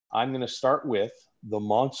I'm going to start with the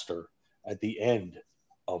monster at the end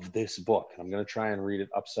of this book. I'm going to try and read it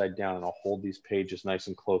upside down, and I'll hold these pages nice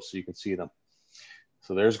and close so you can see them.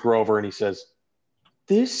 So there's Grover, and he says,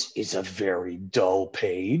 "This is a very dull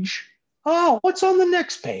page. Oh, what's on the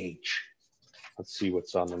next page?" Let's see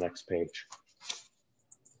what's on the next page.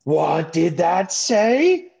 What did that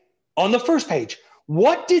say? On the first page,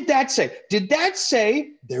 what did that say? Did that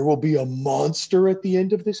say there will be a monster at the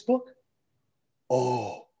end of this book?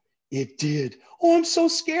 Oh, it did. Oh, I'm so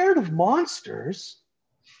scared of monsters.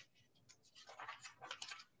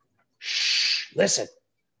 Shh, listen,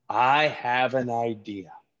 I have an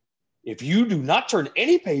idea. If you do not turn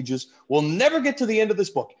any pages, we'll never get to the end of this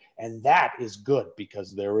book. And that is good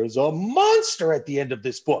because there is a monster at the end of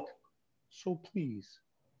this book. So please,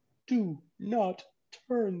 do not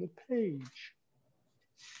turn the page.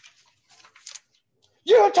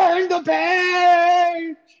 You turned the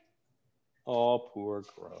page! Oh, poor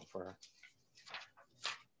Grover.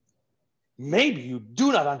 Maybe you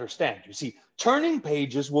do not understand. You see, turning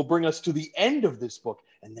pages will bring us to the end of this book,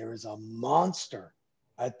 and there is a monster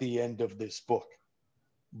at the end of this book.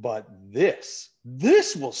 But this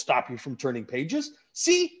will stop you from turning pages.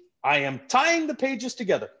 See, I am tying the pages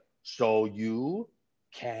together so you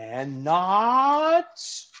cannot.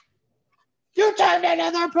 You turned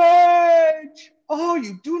another page. Oh,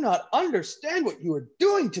 you do not understand what you are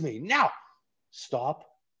doing to me. Now, stop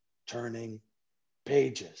turning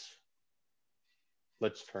pages.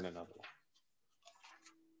 Let's turn another one.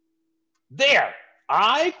 There.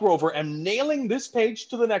 I, Grover, am nailing this page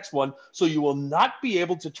to the next one, so you will not be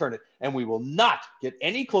able to turn it, and we will not get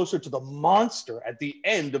any closer to the monster at the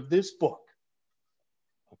end of this book.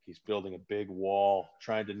 Look, he's building a big wall,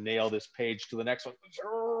 trying to nail this page to the next one.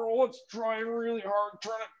 Let's try really hard.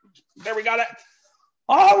 Turn it. There, we got it.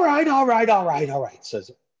 All right, says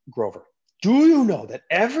Grover. Do you know that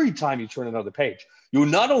every time you turn another page, you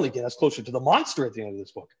not only get us closer to the monster at the end of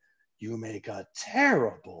this book, you make a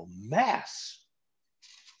terrible mess.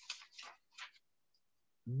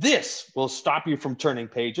 This will stop you from turning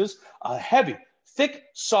pages. A heavy, thick,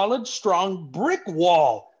 solid, strong brick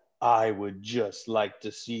wall. I would just like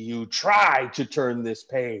to see you try to turn this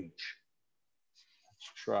page.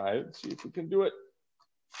 Let's try it, see if we can do it.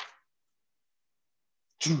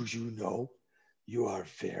 Do you know you are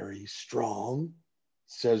very strong,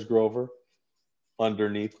 says Grover,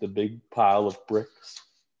 underneath the big pile of bricks.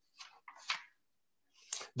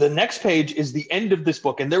 The next page is the end of this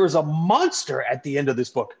book, and there is a monster at the end of this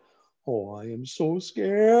book. Oh, I am so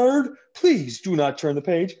scared. Please do not turn the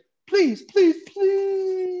page. Please, please,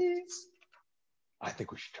 please. I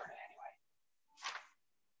think we should turn it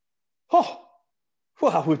anyway. Oh,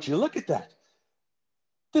 wow, would you look at that?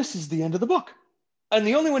 This is the end of the book. And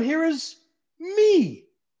the only one here is me.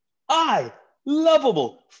 I,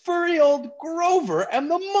 lovable, furry old Grover, am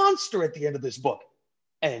the monster at the end of this book.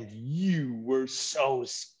 And you were so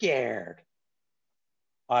scared.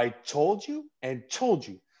 I told you and told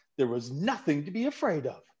you there was nothing to be afraid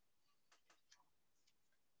of.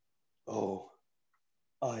 Oh,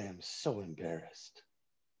 I am so embarrassed.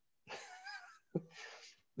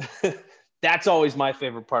 That's always my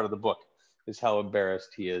favorite part of the book, is how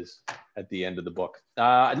embarrassed he is at the end of the book.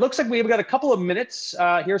 It looks like we've got a couple of minutes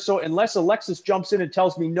here, so unless Alexis jumps in and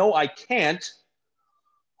tells me, no, I can't,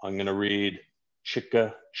 I'm going to read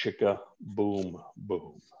Chicka, Chicka, Boom,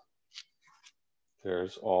 Boom.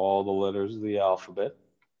 There's all the letters of the alphabet.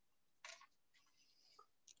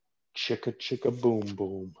 Chicka, Chicka, Boom,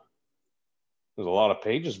 Boom. There's a lot of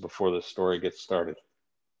pages before this story gets started.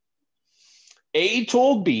 A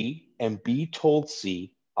told B and B told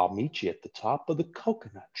C, I'll meet you at the top of the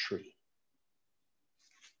coconut tree.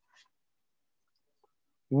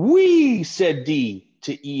 We, said D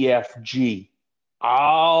to E, F, G,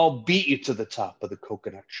 I'll beat you to the top of the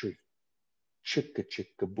coconut tree. Chicka,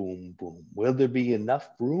 chicka, boom, boom. Will there be enough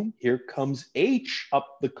room? Here comes H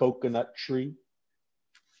up the coconut tree.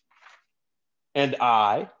 And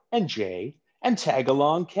I and J and tag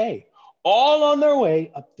along K, all on their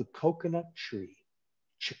way up the coconut tree.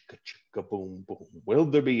 Chicka, chicka, boom, boom. Will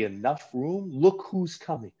there be enough room? Look who's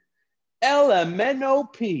coming.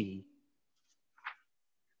 LMNOP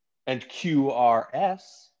and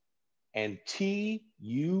QRS and TUV.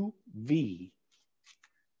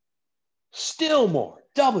 Still more,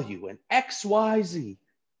 W and XYZ.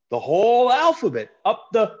 The whole alphabet up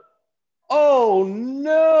the, oh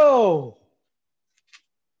no.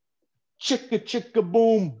 Chicka, chicka,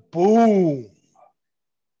 boom, boom.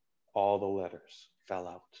 All the letters fell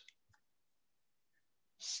out.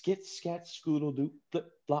 Skit, scat, scoodle, doop,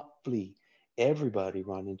 flip, flop, flee. Everybody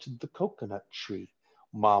run into the coconut tree.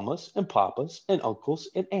 Mamas and papas and uncles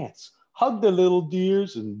and aunts hug their little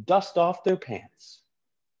dears and dust off their pants.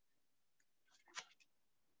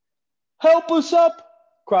 Help us up,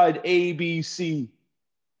 cried ABC.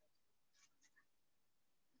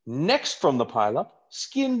 Next from the pileup,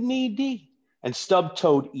 skinned knee D and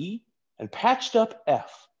stub-toed E and patched up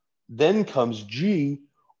F. Then comes G,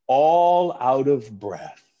 all out of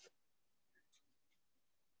breath.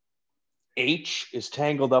 H is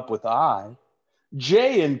tangled up with I.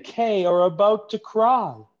 J and K are about to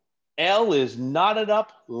cry. L is knotted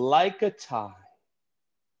up like a tie.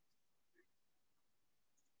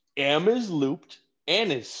 M is looped,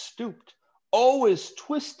 N is stooped. O is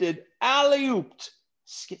twisted, alley-ooped.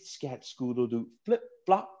 Skit, scat, scoodle-doo, flip,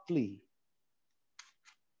 flop, flee.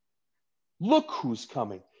 Look who's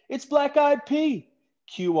coming. It's Black-Eyed P,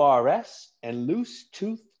 QRS, and Loose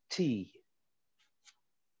Tooth T.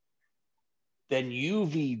 Then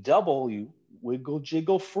UVW, wiggle,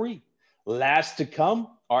 jiggle free. Last to come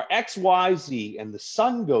are XYZ, and the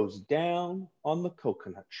sun goes down on the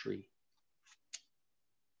coconut tree.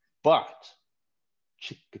 But,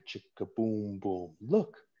 chicka, chicka, boom, boom,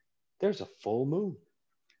 look, there's a full moon.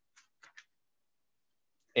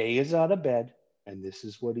 A is out of bed, and this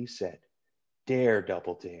is what he said. Dare,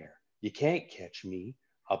 double dare, you can't catch me.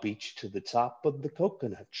 I'll beat you to the top of the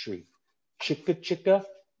coconut tree. Chicka, chicka,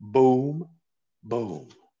 boom, boom.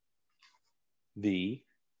 The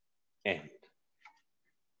end.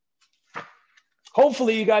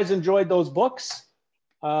 Hopefully you guys enjoyed those books.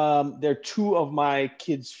 They're two of my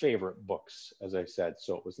kids' favorite books, as I said.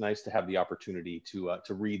 So it was nice to have the opportunity to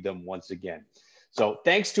read them once again. So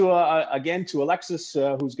thanks to again to Alexis,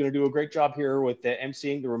 who's going to do a great job here with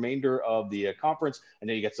emceeing the remainder of the conference. I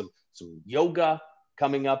know you got some yoga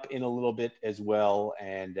coming up in a little bit as well,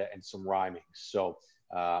 and some rhyming. So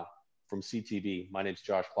from CTV, my name's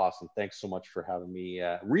Josh Classen. Thanks so much for having me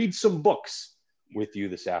read some books with you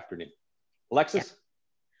this afternoon. Alexis? Yeah.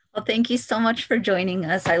 Well, thank you so much for joining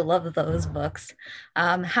us. I love those books.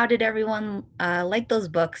 How did everyone like those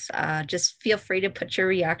books? Just feel free to put your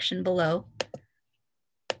reaction below.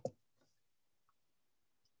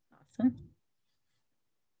 Awesome.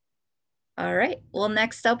 All right. Well,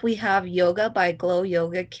 next up we have Yoga by Glow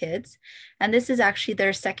Yoga Kids. And this is actually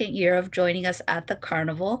their second year of joining us at the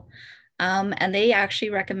Carnival. And they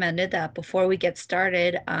actually recommended that before we get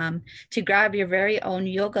started to grab your very own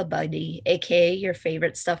yoga buddy, AKA your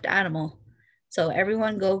favorite stuffed animal. So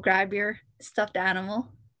everyone go grab your stuffed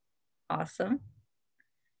animal. Awesome.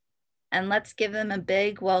 And let's give them a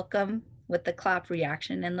big welcome with the clap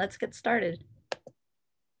reaction, and let's get started.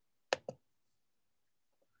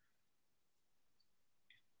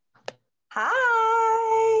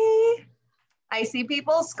 Hi. I see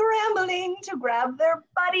people scrambling to grab their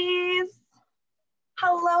buddies.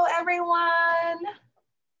 Hello, everyone.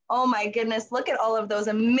 Oh my goodness, look at all of those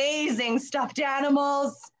amazing stuffed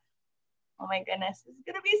animals. Oh my goodness, this is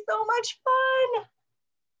gonna be so much fun.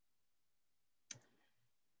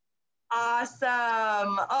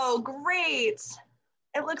 Awesome. Oh, great.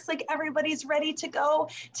 It looks like everybody's ready to go.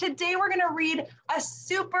 Today we're gonna read a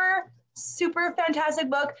super fantastic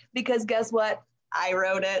book because guess what? I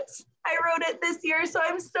wrote it. I wrote it this year, so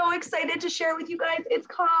I'm so excited to share with you guys. It's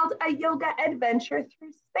called A Yoga Adventure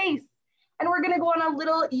Through Space. And we're gonna go on a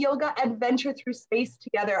little yoga adventure through space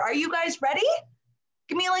together. Are you guys ready?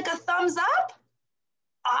 Give me like a thumbs up.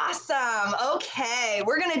 Awesome. Okay,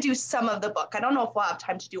 we're gonna do some of the book. I don't know if we'll have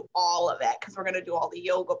time to do all of it because we're gonna do all the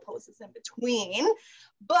yoga poses in between,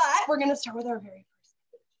 but we're gonna start with our very first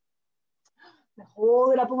page.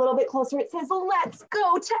 Hold it up a little bit closer. It says, let's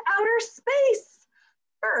go to outer space.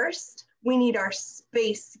 First, we need our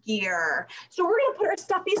space gear. So we're gonna put our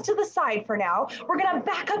stuffies to the side for now. We're gonna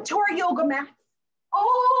back up to our yoga mats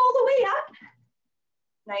all the way up.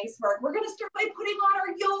 Nice work. We're gonna start by putting on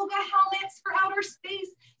our yoga helmets for outer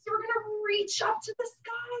space. So we're gonna reach up to the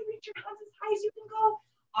sky, reach your hands as high as you can go.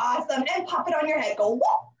 Awesome, and pop it on your head, go whoop.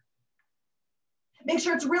 Make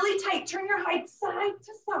sure it's really tight. Turn your head side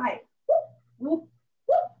to side. Whoop,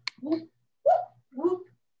 whoop, whoop, whoop, whoop.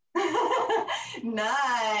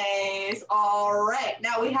 Nice. All right.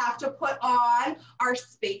 Now we have to put on our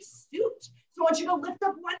space suit. So I want you to lift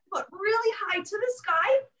up one foot really high to the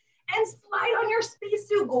sky and slide on your space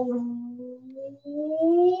suit. Go.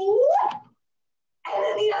 And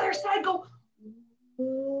then the other side, go.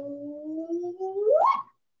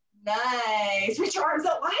 Nice. Reach your arms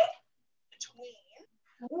out wide. Between.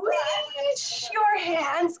 Reach your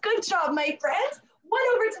hands. Good job, my friends. One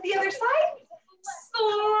over to the other side.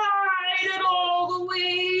 Slide it all the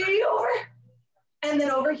way over. And then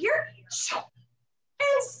over here.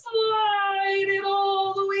 And slide it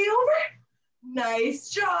all the way over. Nice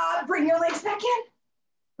job. Bring your legs back in.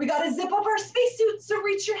 We got to zip up our spacesuit. So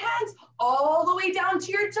reach your hands all the way down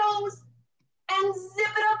to your toes and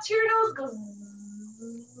zip it up to your nose. Go zip.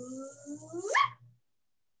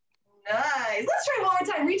 Nice. Let's try it one more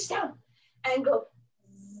time. Reach down and go.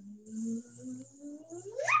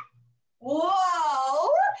 Whoa.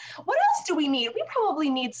 What else do we need? We probably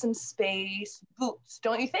need some space boots,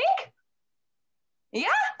 don't you think? Yeah?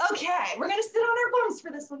 Okay. We're going to sit on our bums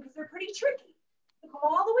for this one because they're pretty tricky. So come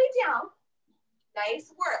all the way down.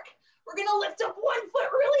 Nice work. We're going to lift up one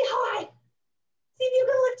foot really high. See if you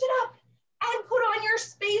can lift it up and put on your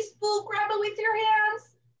space boot. Grab it with your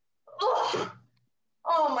hands. Ugh.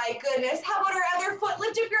 Oh my goodness. How about our other foot?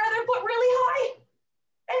 Lift up your other foot really high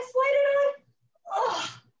and slide it on. Ugh.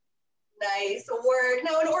 Nice work.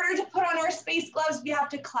 Now, in order to put on our space gloves, we have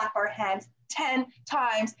to clap our hands 10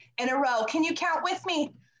 times in a row. Can you count with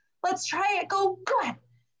me? Let's try it. Go 1,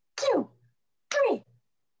 2, 3,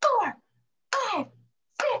 4, 5,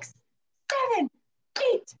 6, 7,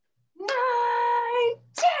 8, 9,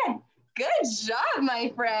 10. Good job,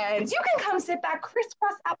 my friends. You can come sit back,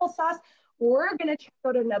 crisscross applesauce. We're going to check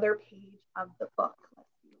out another page of the book. Let's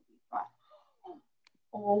see what we've got.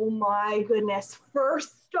 Oh my goodness.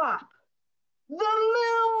 First stop, the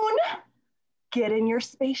moon. Get in your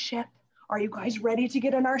spaceship. Are you guys ready to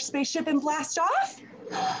get in our spaceship and blast off?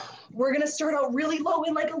 We're going to start out really low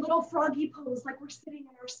in like a little froggy pose, like we're sitting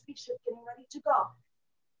in our spaceship getting ready to go.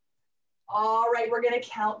 All right, we're going to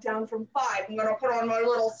count down from 5. I'm going to put on my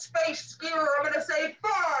little space scooter. I'm going to say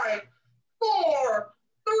 5, 4,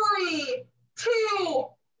 3, 2,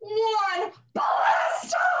 1.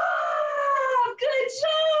 Blast off! Good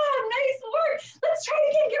job. Nice work. Let's try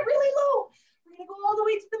it again. Get really low. We're going to go all the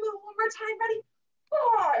way to the moon one more time. Ready?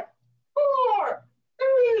 5, 4,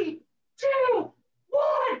 3, 2,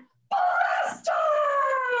 1. Blast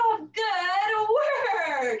off! Good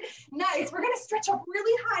work. Nice. We're going to stretch up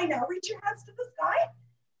really high now. Reach your hands to the sky.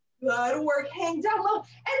 Good work. Hang down low and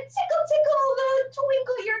tickle, tickle the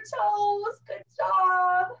twinkle your toes. Good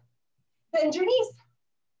job. Bend your knees.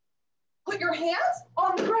 Put your hands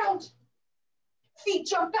on the ground. Feet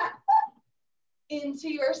jump back into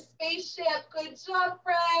your spaceship. Good job,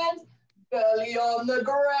 friends. Belly on the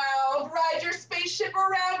ground. Ride your spaceship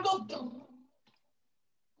around. Go.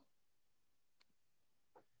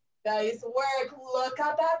 Nice work. Look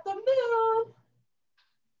up at the moon.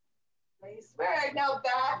 Nice work. Now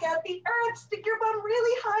back at the earth. Stick your bum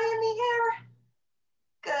really high in the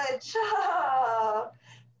air. Good job.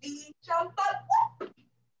 Feet jump up. Whoop.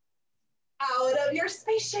 Out of your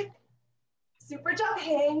spaceship. Super jump.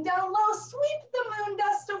 Hang down low. Sweep the moon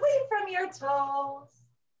dust away from your toes.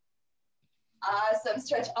 Awesome.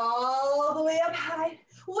 Stretch all the way up high. Wave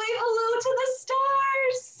hello to the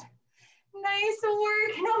stars. Nice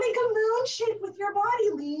work. Now make a moon shape with your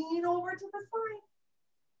body. Lean over to the side.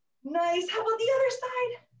 Nice. How about the other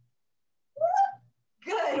side?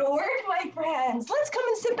 Good work, my friends. Let's come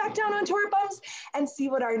and sit back down onto our bums and see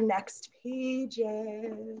what our next page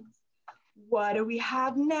is. What do we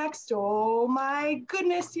have next? Oh my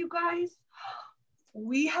goodness, you guys.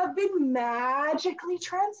 We have been magically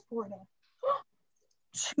transported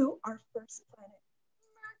to our first planet,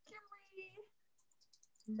 Mercury.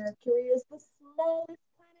 Mercury is the smallest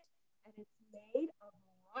planet and it's made of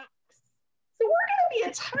rocks. So we're going to be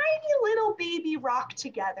a tiny little baby rock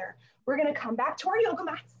together. We're going to come back to our yoga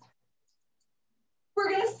mats. We're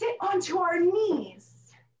going to sit onto our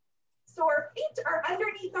knees. So our feet are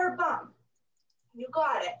underneath our bum. You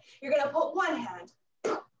got it. You're going to put one hand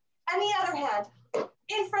and the other hand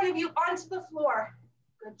in front of you onto the floor.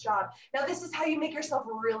 Good job. Now this is how you make yourself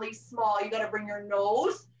really small. You got to bring your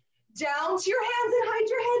nose down to your hands and hide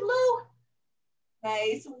your head low.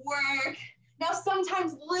 Nice work. Now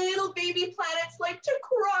sometimes little baby planets like to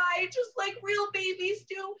cry just like real babies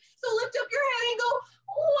do. So lift up your head and go,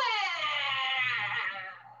 wah.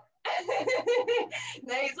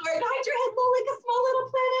 Nice work. Hide your head low like a small little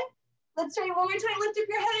planet. Let's try it one more time. Lift up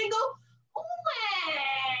your head and go, wah.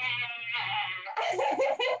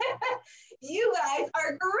 You guys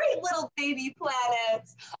are great little baby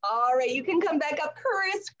planets. All right, you can come back up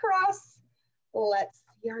crisscross. Let's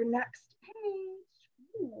see our next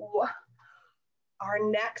page. Ooh. Our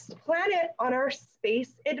next planet on our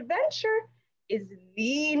space adventure is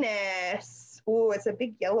Venus. Oh, it's a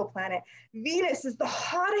big yellow planet. Venus is the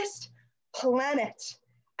hottest planet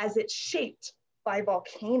as it's shaped by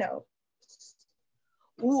volcanoes.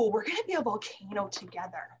 Ooh, we're gonna be a volcano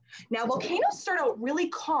together. Now, volcanoes start out really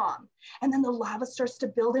calm, and then the lava starts to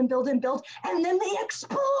build and build and build, and then they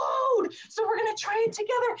explode. So we're gonna try it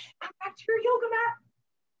together. Come back to your yoga mat.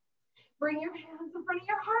 Bring your hands in front of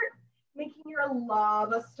your heart making your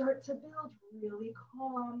lava start to build. Really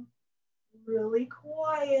calm, really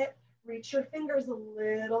quiet. Reach your fingers a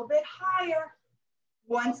little bit higher.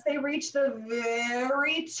 Once they reach the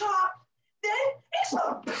very top, then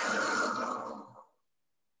explode.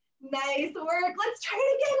 Nice work. Let's try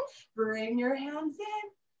it again. Bring your hands in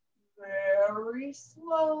very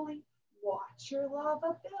slowly. Watch your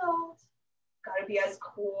lava build. Gotta be as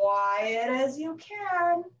quiet as you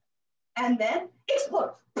can. And then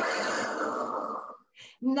explode.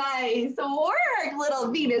 Nice work,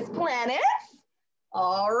 little Venus planets.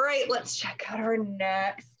 All right, let's check out our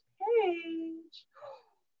next page.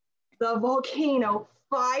 The volcano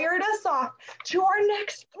fired us off to our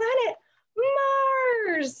next planet,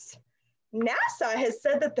 Mars. NASA has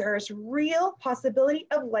said that there's real possibility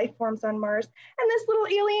of life forms on Mars. And this little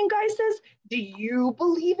alien guy says, do you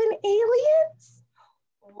believe in aliens?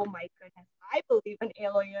 Oh my goodness, I believe in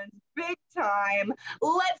aliens big time.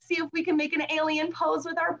 Let's see if we can make an alien pose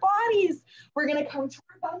with our bodies. We're gonna come to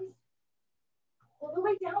our bums, all the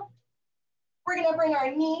way down. We're gonna bring our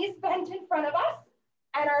knees bent in front of us,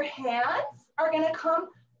 and our hands are gonna come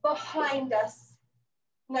behind us.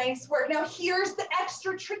 Nice work. Now here's the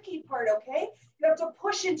extra tricky part, okay? You have to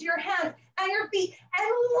push into your hands and your feet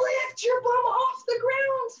and lift your bum off the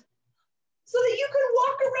ground so that you can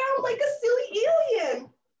walk around like a silly alien.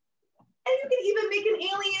 And you can even make an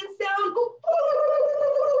alien sound. Go.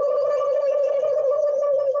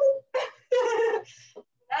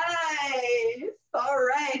 Nice. All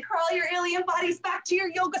right, crawl your alien bodies back to your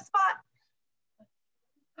yoga spot.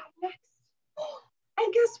 Next.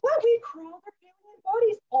 And guess what? We crawled our alien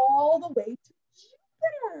bodies all the way to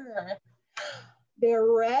Jupiter. Their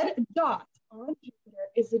red dot on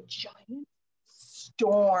Jupiter is a giant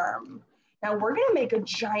storm. Now we're gonna make a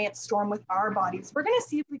giant storm with our bodies. We're gonna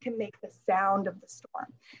see if we can make the sound of the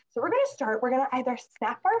storm. So we're gonna start, we're gonna either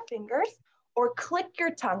snap our fingers or click your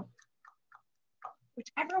tongue,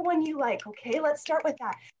 whichever one you like, okay? Let's start with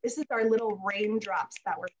that. This is our little raindrops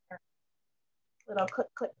that we're here. Little click,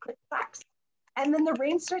 click, click, clacks. And then the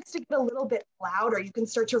rain starts to get a little bit louder. You can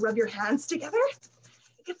start to rub your hands together.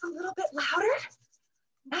 It gets a little bit louder.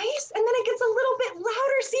 Nice. And then it gets a little bit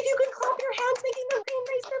louder. See if you can clap your hands, making the rain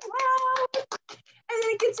nice and loud. And then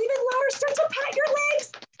it gets even louder. Start to pat your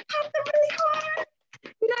legs. Pat them really hard.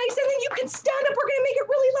 Nice. And then you can stand up. We're going to make it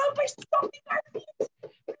really loud by stomping our feet.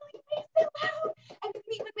 Really nice and loud. And you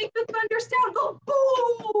can even make the thunder sound go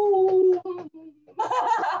boom.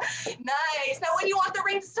 Nice. Now when you want the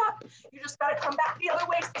rain to stop, you just got to come back the other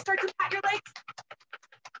way. So start to pat your legs.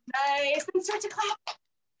 Nice. And start to clap.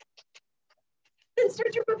 Then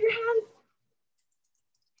start to rub your hands.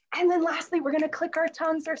 And then lastly, we're going to click our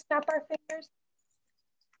tongues or snap our fingers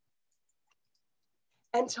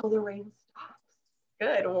until the rain stops.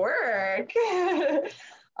 Good work.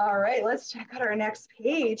 All right, let's check out our next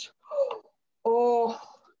page. Oh,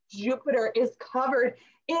 Jupiter is covered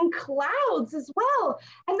in clouds as well.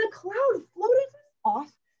 And the cloud floated off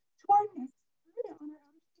to our next planet on our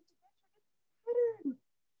outer space adventure, Saturn.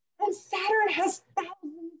 And Saturn has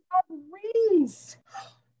thousands of rings.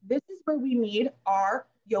 This is where we need our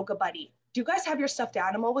yoga buddy. Do you guys have your stuffed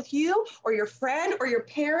animal with you, or your friend, or your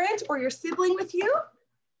parent, or your sibling with you?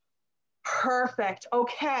 Perfect.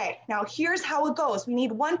 Okay, now here's how it goes. We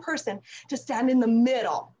need one person to stand in the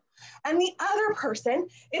middle, and the other person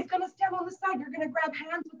is going to stand on the side. You're going to grab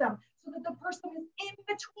hands with them so that the person is in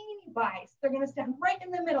between you guys. They're going to stand right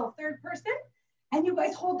in the middle, third person, and you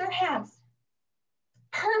guys hold their hands.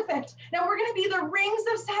 Perfect. Now we're going to be the rings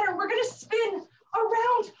of Saturn. We're going to spin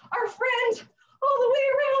around our friend all the way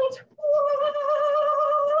around.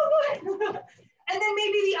 And then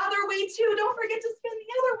maybe the other way too. Don't forget to spin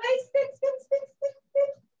the other way. Spin, spin, spin,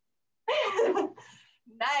 spin, spin.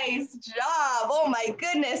 Nice job. Oh my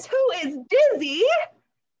goodness. Who is dizzy?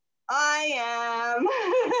 I am.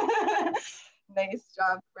 Nice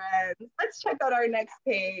job, friends. Let's check out our next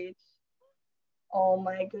page. Oh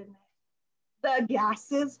my goodness. The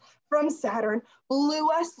gases from Saturn blew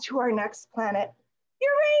us to our next planet,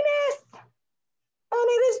 Uranus. And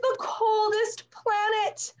it is the coldest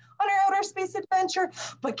planet on our outer space adventure.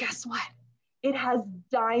 But guess what? It has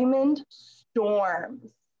diamond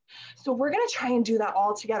storms. So we're gonna try and do that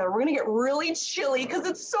all together. We're gonna get really chilly because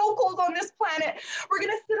it's so cold on this planet. We're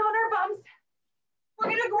gonna sit on our bums. We're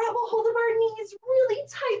gonna grab a hold of our knees really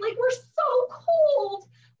tight, like we're so cold.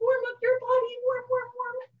 Warm up your body, warm, warm,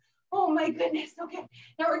 warm. Oh my goodness, okay.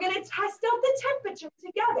 Now we're gonna test out the temperature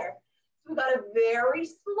together. So we gotta very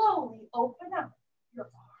slowly open up your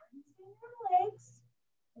arms and your legs.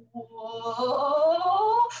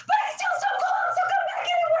 Whoa, but it's still so cold, so come back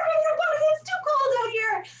in and warm up your body. It's too cold out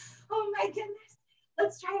here. Oh my goodness.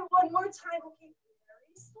 Let's try it one more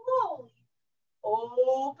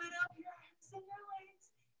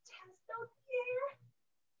out here.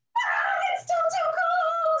 Ah, it's still too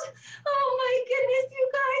cold. Oh my goodness, you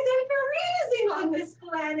guys, I'm freezing on this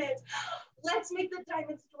planet. Let's make the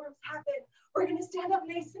diamond storms happen. We're gonna stand up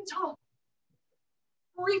nice and tall.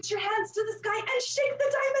 Reach your hands to the sky and shake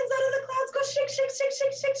the diamonds out of the clouds. Go shake, shake, shake,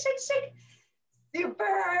 shake, shake, shake, shake. Super.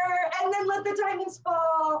 And then let the diamonds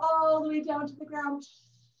fall all the way down to the ground.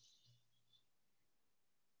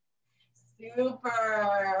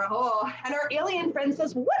 Super. Oh, and our alien friend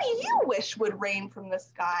says, what do you wish would rain from the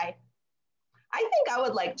sky? I think I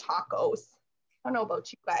would like tacos. I don't know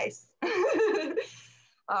about you guys.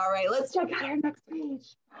 All right, let's check out our next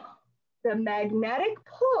page. The magnetic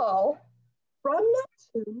pull from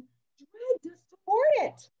Neptune dragged us toward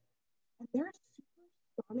it. And there are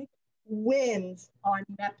supersonic winds on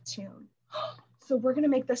Neptune. So we're gonna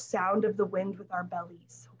make the sound of the wind with our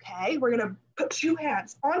bellies, okay? We're gonna put 2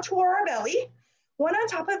 hands onto our belly, one on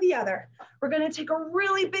top of the other. We're gonna take a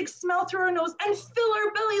really big smell through our nose and fill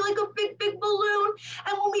our belly like a big, big balloon.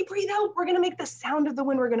 And when we breathe out, we're gonna make the sound of the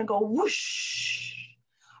wind. We're gonna go whoosh.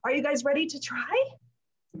 Are you guys ready to try?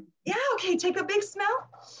 Yeah, okay, take a big smell.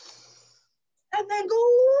 And then go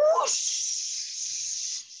whoosh.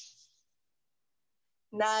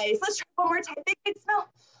 Nice, let's try one more time. Big, big smell.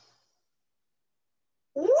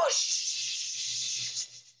 Whoosh.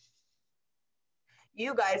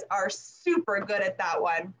 You guys are super good at that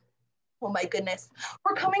one. Oh my goodness.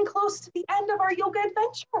 We're coming close to the end of our yoga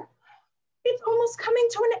adventure. It's almost coming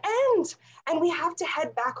to an end and we have to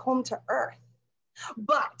head back home to Earth.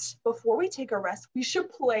 But before we take a rest, we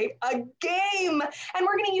should play a game. And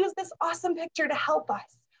we're gonna use this awesome picture to help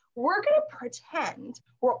us. We're gonna pretend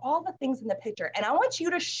we're all the things in the picture. And I want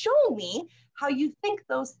you to show me how you think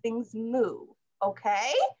those things move,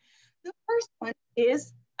 okay? The first one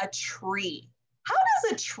is a tree. How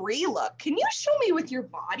does a tree look? Can you show me with your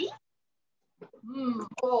body?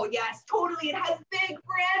 Oh yes, totally. It has big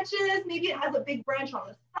branches. Maybe it has a big branch on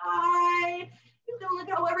the side. You can look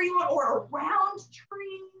however you want, or a round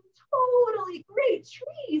tree. Totally great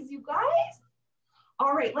trees, you guys.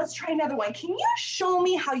 All right, let's try another one. Can you show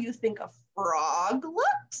me how you think a frog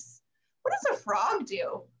looks? What does a frog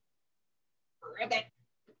do? Ribbit,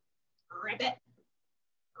 ribbit,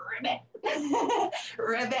 ribbit,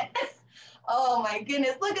 ribbit. Oh my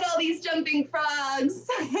goodness, look at all these jumping frogs.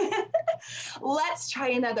 Let's try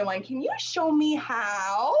another one. Can you show me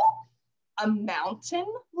how a mountain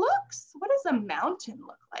looks? What does a mountain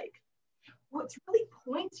look like? Oh, it's really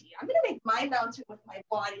pointy. I'm gonna make my mountain with my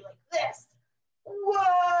body like this.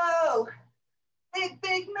 Whoa, big,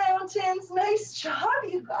 big mountains. Nice job,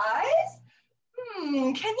 you guys. Can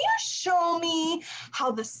you show me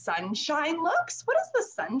how the sunshine looks? What does the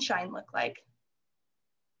sunshine look like?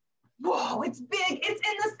 Whoa, it's big, it's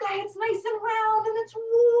in the sky, it's nice and round and it's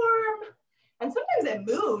warm. And sometimes it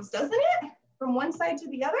moves, doesn't it? From one side to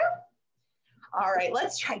the other? All right,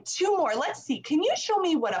 let's try 2 more. Let's see, can you show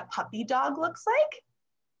me what a puppy dog looks like?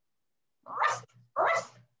 Ruff,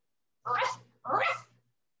 ruff, ruff, ruff,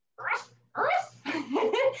 ruff, ruff.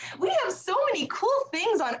 We have so many cool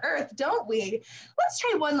things on Earth, don't we? Let's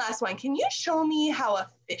try one last one. Can you show me how a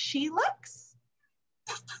fishy looks?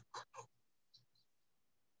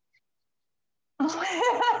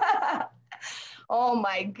 Oh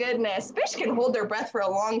my goodness, fish can hold their breath for a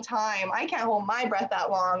long time. I can't hold my breath that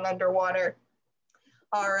long underwater.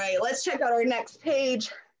 All right, let's check out our next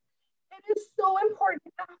page. It is so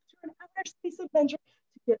important after an outer space adventure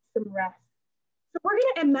to get some rest. So we're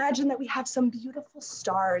gonna imagine that we have some beautiful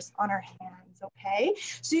stars on our hands, okay?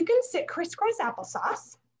 So you can sit crisscross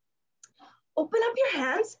applesauce, open up your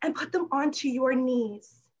hands and put them onto your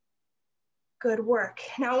knees. Good work.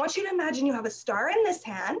 Now I want you to imagine you have a star in this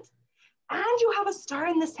hand and you have a star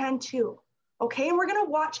in this hand too, okay? And we're gonna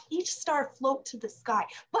watch each star float to the sky,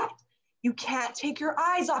 but you can't take your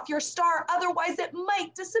eyes off your star, otherwise it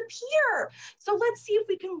might disappear. So let's see if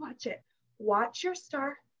we can watch it. Watch your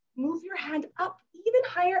star, move your hand up even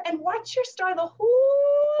higher and watch your star the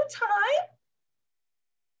whole time.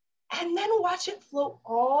 And then watch it float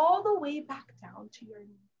all the way back down to your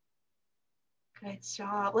knee. Good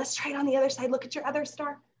job. Let's try it on the other side. Look at your other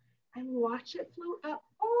star and watch it float up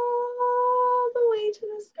all the way to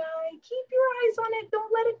the sky. Keep your eyes on it.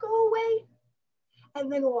 Don't let it go away.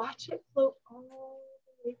 And then watch it float all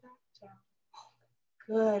the way back down.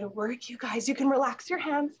 Good work, you guys. You can relax your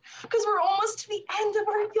hands because we're almost to the end of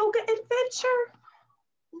our yoga adventure.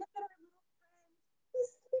 Look at our little friend. He's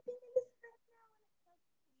sleeping in his bed now and it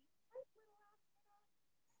says sleep. Right, little astronaut.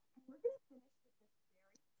 And we're going to finish with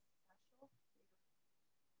this very special exercise.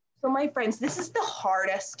 So my friends, this is the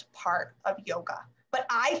hardest part of yoga, but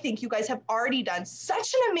I think you guys have already done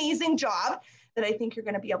such an amazing job that I think you're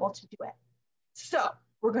going to be able to do it. So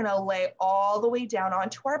we're going to lay all the way down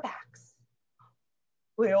onto our backs.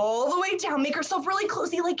 Lay all the way down. Make yourself really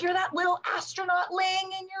cozy, like you're that little astronaut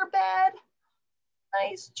laying in your bed.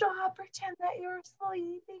 Nice job. Pretend that you're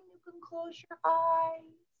sleeping. You can close your eyes.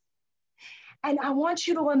 And I want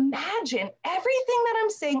you to imagine everything that I'm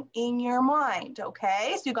saying in your mind,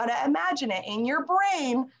 okay? So you got to imagine it in your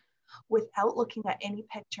brain without looking at any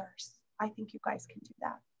pictures. I think you guys can do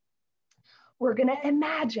that. We're going to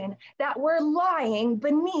imagine that we're lying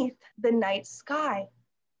beneath the night sky.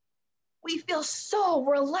 We feel so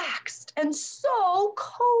relaxed and so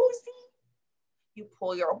cozy. You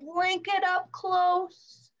pull your blanket up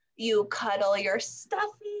close. You cuddle your stuffy.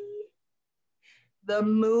 The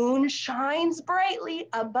moon shines brightly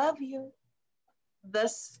above you. The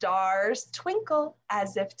stars twinkle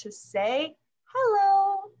as if to say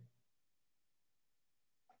hello.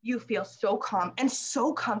 You feel so calm and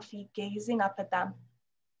so comfy gazing up at them,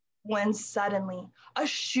 when suddenly a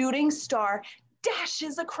shooting star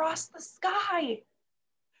dashes across the sky.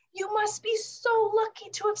 You must be so lucky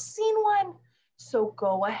to have seen one. So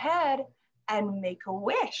go ahead and make a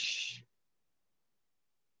wish.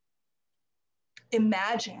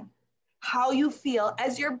 Imagine how you feel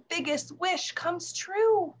as your biggest wish comes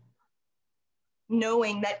true,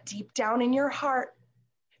 knowing that deep down in your heart,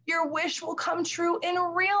 your wish will come true in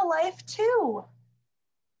real life too.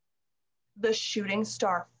 The shooting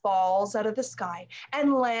star falls out of the sky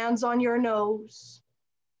and lands on your nose,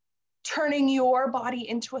 turning your body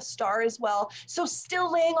into a star as well. So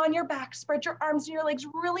still laying on your back, spread your arms and your legs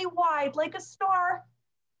really wide like a star.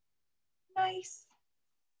 Nice.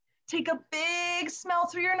 Take a big smell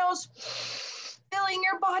through your nose, filling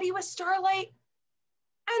your body with starlight,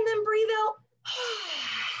 and then breathe out.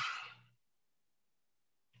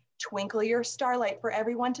 Twinkle your starlight for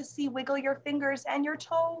everyone to see. Wiggle your fingers and your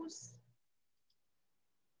toes.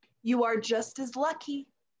 You are just as lucky.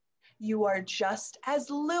 You are just as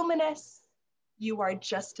luminous. You are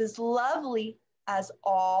just as lovely as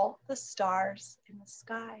all the stars in the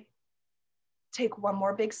sky. Take one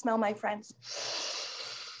more big smell, my friends.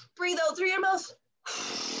 Breathe out through your mouth.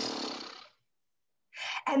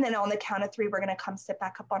 And then on the count of 3, we're going to come sit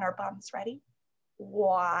back up on our bums. Ready?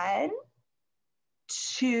 1,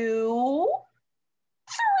 2,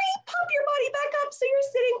 3. Pop your body back up so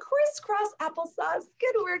you're sitting crisscross applesauce.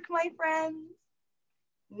 Good work, my friends.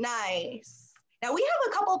 Nice. Now we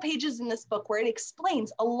have a couple of pages in this book where it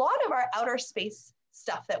explains a lot of our outer space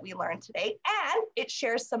stuff that we learned today, and it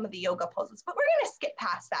shares some of the yoga poses, but we're going to skip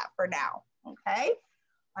past that for now, okay?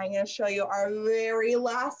 I'm going to show you our very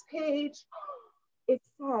last page. It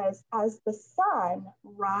says, as the sun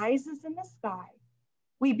rises in the sky,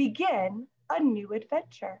 we begin a new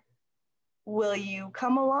adventure. Will you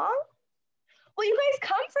come along? Will you guys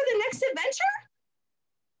come for the next adventure?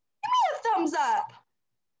 Give me a thumbs up.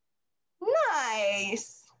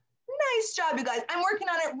 Nice. Nice job, you guys. I'm working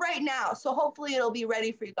on it right now, so hopefully it'll be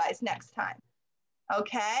ready for you guys next time.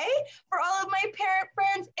 Okay? For all of my parent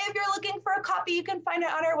friends, if you're looking for a copy, you can find it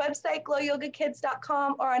on our website,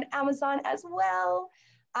 glowyogakids.com, or on Amazon as well.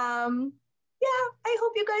 Yeah, I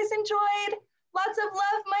hope you guys enjoyed. Lots of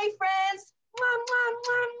love, my friends. Mwah, mwah,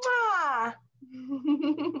 mwah,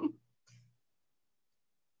 mwah.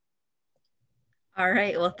 All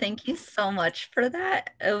right. Well, thank you so much for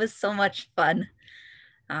that. It was so much fun.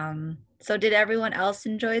 So did everyone else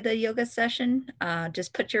enjoy the yoga session?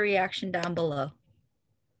 Just put your reaction down below.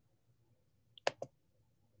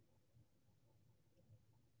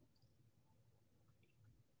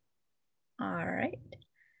 All right.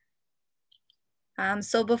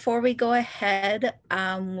 So before we go ahead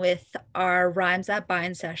with our Rhymes That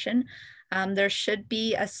Bind session, there should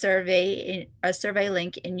be a survey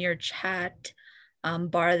link in your chat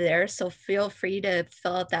bar there. So feel free to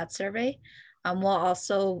fill out that survey. We'll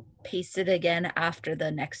also paste it again after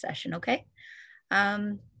the next session, okay?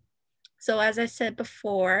 So as I said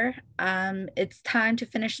before, it's time to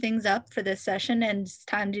finish things up for this session, and it's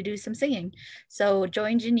time to do some singing. So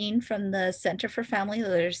join Janine from the Center for Family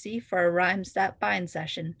Literacy for a Rhymes That Bind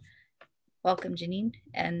session. Welcome, Janine.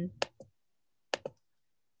 And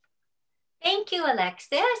thank you,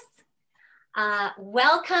 Alexis.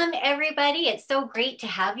 Welcome, everybody. It's so great to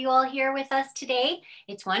have you all here with us today.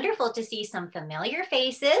 It's wonderful to see some familiar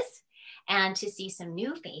faces and to see some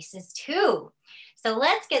new faces too. So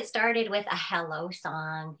let's get started with a hello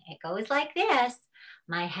song. It goes like this.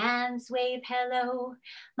 My hands wave hello,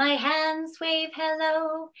 my hands wave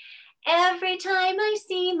hello. Every time I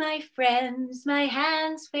see my friends, my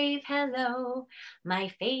hands wave hello. My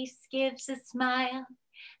face gives a smile,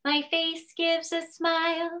 my face gives a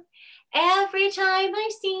smile. Every time I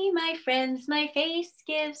see my friends, my face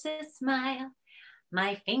gives a smile.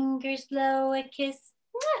 My fingers blow a kiss.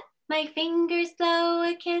 Mwah! My fingers blow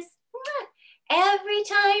a kiss. Mwah! Every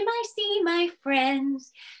time I see my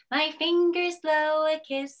friends, my fingers blow a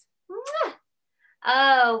kiss. Mwah!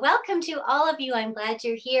 Oh, welcome to all of you. I'm glad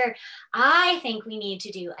you're here. I think we need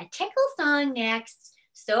to do a tickle song next.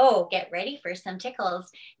 So get ready for some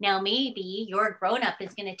tickles. Now, maybe your grown-up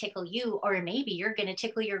is going to tickle you, or maybe you're going to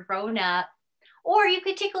tickle your grown-up, or you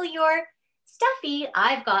could tickle your stuffy.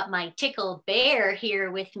 I've got my tickle bear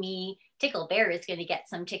here with me. Tickle bear is going to get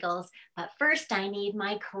some tickles, but first I need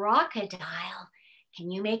my crocodile.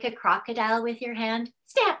 Can you make a crocodile with your hand?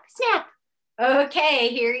 Snap, snap. Okay,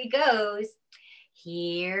 here he goes.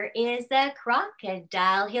 Here is the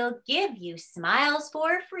crocodile. He'll give you smiles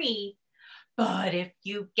for free. But if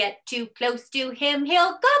you get too close to him,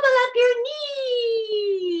 he'll gobble up your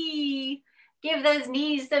knee. Give those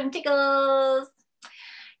knees some tickles.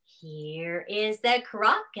 Here is the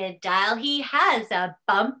crocodile. He has a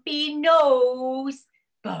bumpy nose.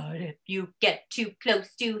 But if you get too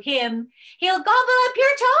close to him, he'll gobble up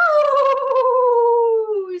your toes.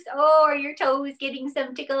 Oh, are your toes getting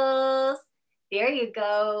some tickles? There you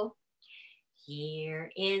go.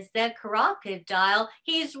 Here is the crocodile.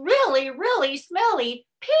 He's really, really smelly.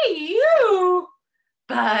 P.U.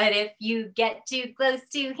 But if you get too close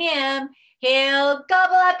to him, he'll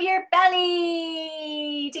gobble up your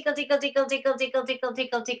belly. Tickle, tickle, tickle, tickle, tickle, tickle,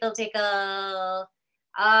 tickle, tickle, tickle.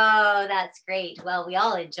 Oh, that's great. Well, we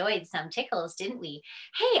all enjoyed some tickles, didn't we?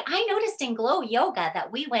 Hey, I noticed in Glow Yoga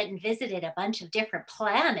that we went and visited a bunch of different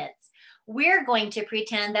planets. We're going to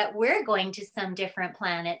pretend that we're going to some different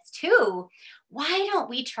planets too. Why don't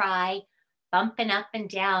we try bumping up and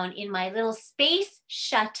down in my little space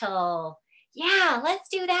shuttle? Yeah, let's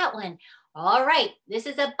do that one. All right, this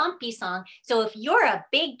is a bumpy song. So if you're a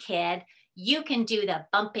big kid, you can do the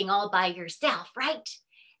bumping all by yourself, right?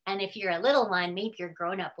 And if you're a little one, maybe your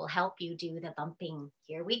grown-up will help you do the bumping.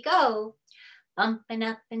 Here we go. Bumping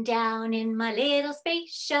up and down in my little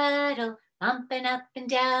space shuttle. Bumping up and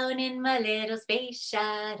down in my little space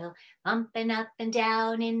shuttle. Bumping up and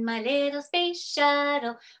down in my little space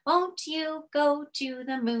shuttle. Won't you go to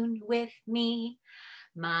the moon with me?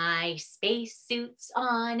 My spacesuit's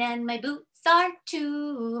on and my boots are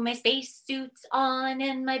too. My spacesuit's on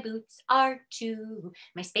and my boots are too.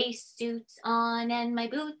 My spacesuit's on and my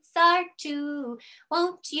boots are too.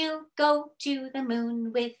 Won't you go to the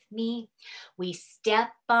moon with me? We step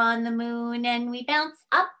on the moon and we bounce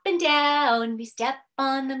up and down. We step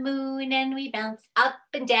on the moon and we bounce up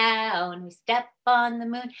and down. We step on the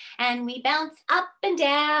moon and we bounce up and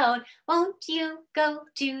down. Won't you go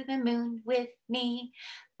to the moon with me?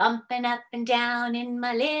 Bumping up and down in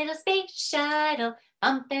my little space shuttle.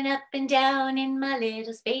 Bumping up and down in my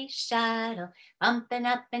little space shuttle. Bumping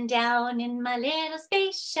up and down in my little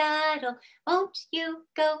space shuttle. Won't you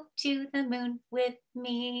go to the moon with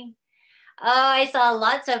me? Oh, I saw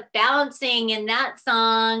lots of bouncing in that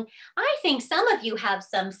song. I think some of you have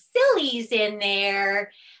some sillies in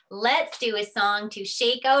there. Let's do a song to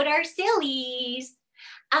shake out our sillies.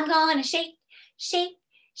 I'm gonna shake, shake,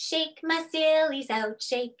 shake my sillies out.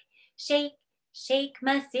 Shake, shake, shake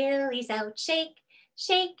my sillies out. Shake,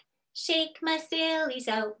 shake, shake my sillies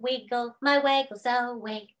out. Wiggle my waggles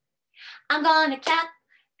away. I'm gonna clap,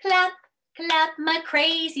 clap, clap my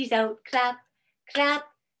crazies out. Clap, clap,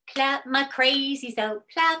 clap my crazies out.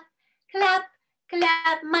 Clap, clap,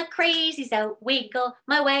 clap my crazies out. Wiggle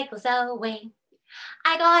my waggles away.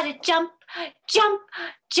 I gotta jump, jump,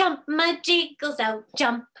 jump my jiggles out.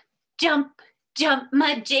 Jump, jump, jump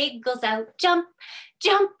my jiggles out. Jump,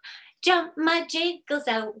 jump, jump my jiggles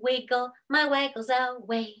out. Wiggle my waggles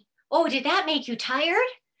away. Oh, did that make you tired?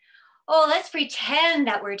 Oh, let's pretend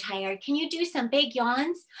that we're tired. Can you do some big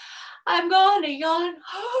yawns? I'm gonna yawn.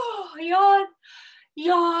 Oh, yawn.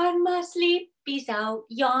 Yawn my sleepies out.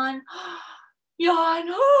 Yawn. Yawn.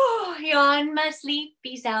 Oh, yawn my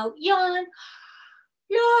sleepies out. Yawn.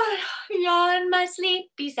 Yawn, yawn my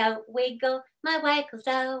sleepies out. Wiggle my waggles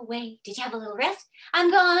away. Did you have a little rest?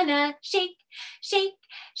 I'm gonna shake, shake,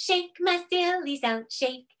 shake my sillies out.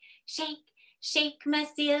 Shake, shake, shake my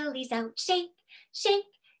sillies out. Shake, shake,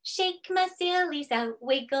 shake my sillies out.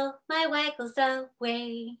 Wiggle my waggles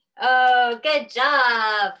away. Oh, good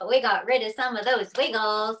job. We got rid of some of those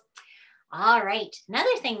wiggles. All right,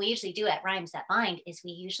 another thing we usually do at Rhymes That Bind is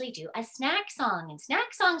we usually do a snack song. And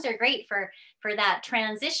snack songs are great for that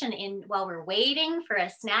transition in while we're waiting for a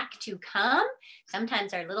snack to come.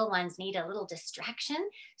 Sometimes our little ones need a little distraction.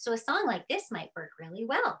 So a song like this might work really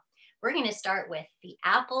well. We're gonna start with the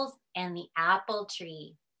apples and the apple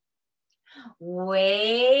tree.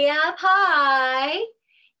 Way up high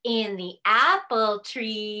in the apple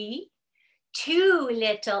tree, 2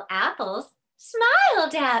 little apples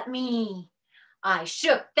smiled at me. I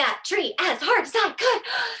shook that tree as hard as I could.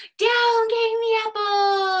 Down came the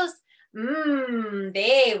apples.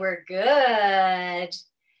 They were good.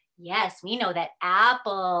 Yes, we know that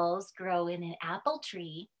apples grow in an apple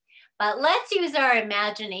tree, but let's use our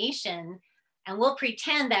imagination and we'll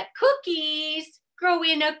pretend that cookies grow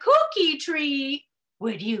in a cookie tree.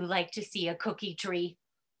 Would you like to see a cookie tree?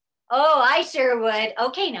 Oh, I sure would.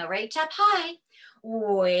 Okay, now reach up high.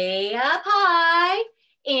 Way up high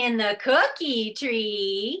in the cookie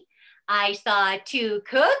tree, I saw 2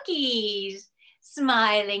 cookies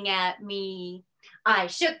smiling at me. I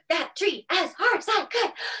shook that tree as hard as I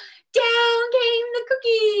could. Down came the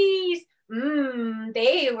cookies.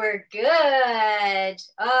 They were good.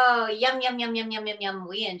 Oh, yum, yum, yum, yum, yum, yum, yum.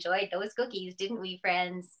 We enjoyed those cookies, didn't we,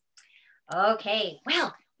 friends? Okay,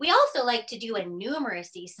 well, we also like to do a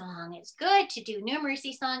numeracy song. It's good to do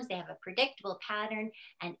numeracy songs. They have a predictable pattern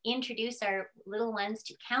and introduce our little ones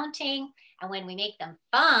to counting. And when we make them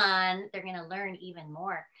fun, they're going to learn even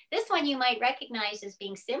more. This one you might recognize as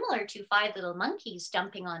being similar to 5 little monkeys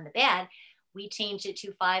jumping on the bed. We changed it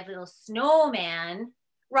to 5 little snowmen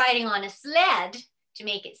riding on a sled to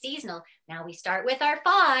make it seasonal. Now we start with our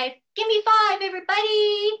 5. Give me 5,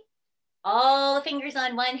 everybody. All the fingers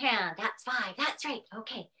on one hand. That's 5. That's right.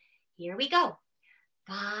 Okay, here we go.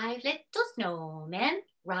 5 little snowmen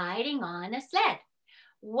riding on a sled.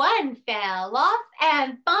 One fell off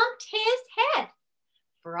and bumped his head.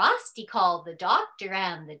 Frosty called the doctor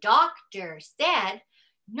and the doctor said,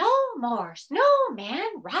 "No more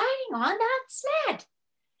snowmen riding on that sled."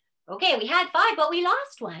 Okay, we had 5, but we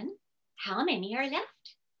lost 1. How many are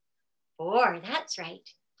left? 4, that's right.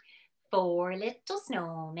 4 little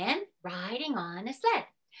snowmen riding on a sled.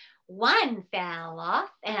 One fell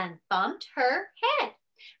off and bumped her head.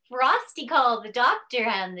 Frosty called the doctor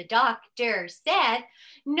and the doctor said,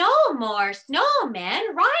 "No more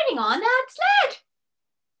snowmen riding on that sled."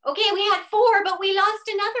 Okay, we had 4, but we lost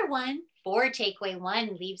another 1. 4 take away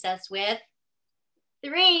 1 leaves us with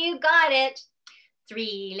 3. You got it.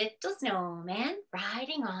 3 little snowmen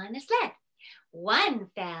riding on a sled. One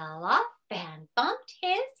fell off and bumped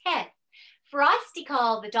his head. Frosty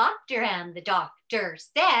called the doctor and the doctor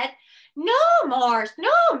said, "No more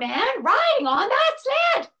snowmen riding on that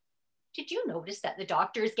sled." Did you notice that the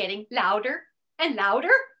doctor is getting louder and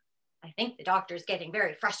louder? I think the doctor is getting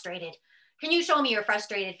very frustrated. Can you show me your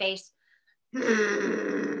frustrated face?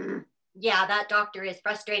 Yeah, that doctor is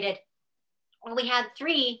frustrated. Well, we had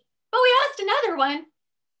 3, but we lost another 1.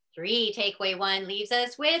 3 take away 1 leaves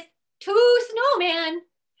us with 2 snowmen.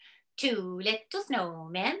 2 little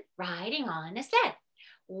snowmen riding on a sled.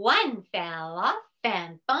 One fell off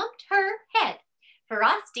and bumped her head.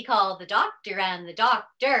 Frosty called the doctor and the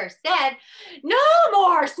doctor said, "No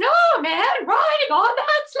more snowmen riding on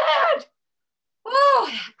that sled." Oh,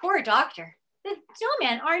 poor doctor. The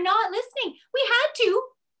snowmen are not listening. We had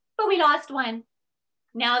 2, but we lost 1.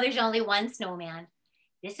 Now there's only 1 snowman.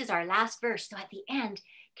 This is our last verse. So at the end,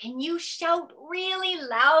 can you shout really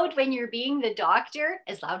loud when you're being the doctor?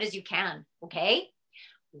 As loud as you can, okay?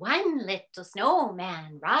 1 little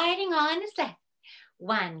snowman riding on a sled.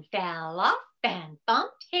 One fell off and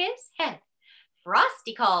bumped his head.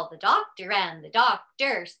 Frosty called the doctor and the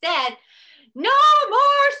doctor said, "No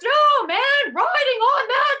more snowman riding on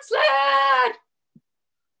that sled."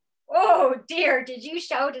 Oh dear, did you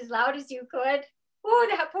shout as loud as you could? Oh,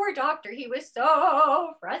 that poor doctor, he was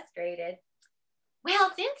so frustrated.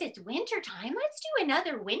 Well, since it's winter time, let's do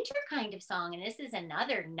another winter kind of song. And this is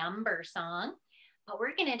another number song, but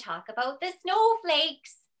we're going to talk about the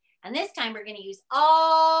snowflakes. And this time we're going to use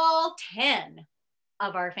all 10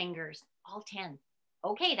 of our fingers, all 10.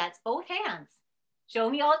 Okay, that's both hands.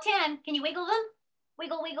 Show me all 10. Can you wiggle them?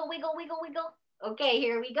 Wiggle, wiggle, wiggle, wiggle, wiggle. Okay,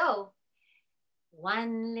 here we go.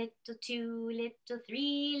 1 little, 2 little,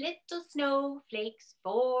 3 little snowflakes,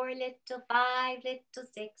 4 little, 5 little,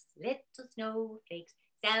 6 little snowflakes,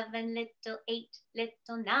 7 little, 8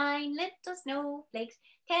 little, 9 little snowflakes,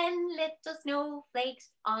 10 little snowflakes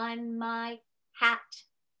on my hat.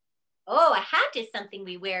 Oh, a hat is something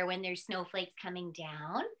we wear when there's snowflakes coming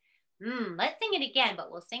down. Let's sing it again,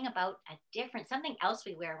 but we'll sing about something else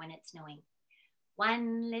we wear when it's snowing.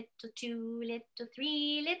 1 little, 2 little,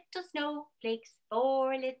 3 little snowflakes,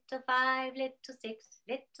 4 little, 5 little, 6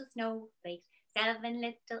 little snowflakes, 7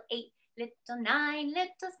 little, 8 little, 9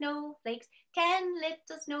 little snowflakes, 10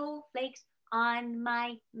 little snowflakes on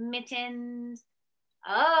my mittens.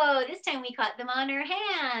 Oh, this time we caught them on our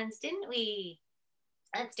hands, didn't we?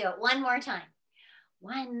 Let's do it one more time.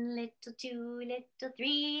 1 little, 2 little,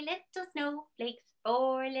 3 little snowflakes,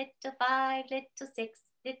 4 little, 5 little, 6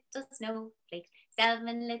 little snowflakes,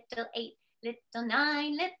 7 little, 8 little,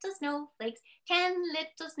 9 little snowflakes, 10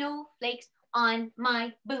 little snowflakes on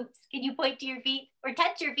my boots. Can you point to your feet or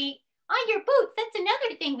touch your feet on your boots? That's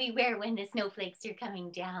another thing we wear when the snowflakes are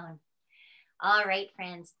coming down. All right,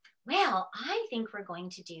 friends. Well, I think we're going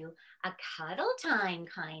to do a cuddle time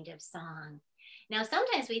kind of song. Now,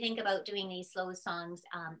 sometimes we think about doing these slow songs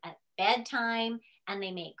at bedtime, and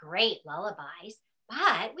they make great lullabies,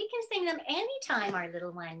 but we can sing them anytime our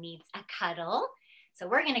little one needs a cuddle. So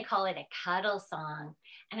we're going to call it a cuddle song.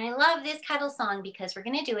 And I love this cuddle song because we're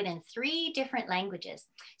going to do it in 3 different languages.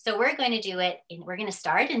 So we're going to do it we're going to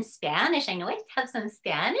start in Spanish. I know I have some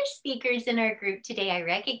Spanish speakers in our group today. I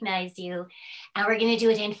recognize you. And we're going to do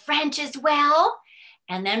it in French as well.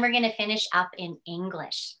 And then we're going to finish up in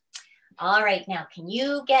English. All right, now can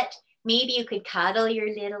you maybe you could cuddle your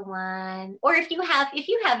little one, or if you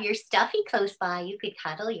have your stuffy close by, you could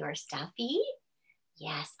cuddle your stuffy.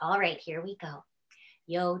 Yes, all right, here we go.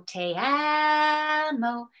 Yo te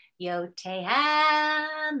amo, yo te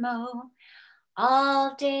amo.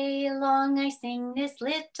 All day long I sing this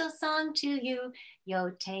little song to you.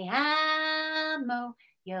 Yo te amo,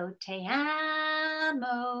 yo te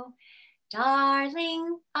amo.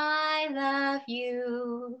 Darling, I love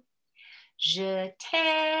you. Je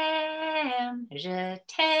t'aime, je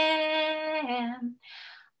t'aime.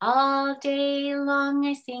 All day long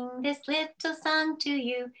I sing this little song to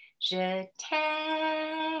you. Je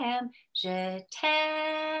t'aime, je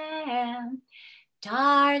t'aime.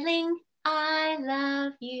 Darling, I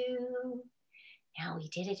love you. Now we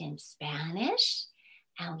did it in Spanish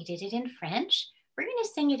and we did it in French. We're going to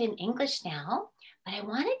sing it in English now, but I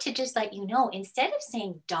wanted to just let you know, instead of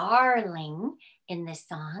saying darling in this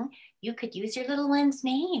song, you could use your little one's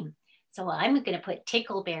name. So I'm going to put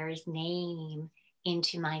Tickle Bear's name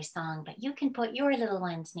into my song, but you can put your little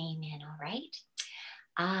one's name in, all right?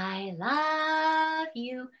 I love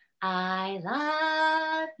you, I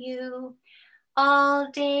love you. All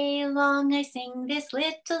day long I sing this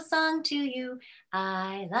little song to you.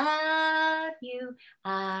 I love you,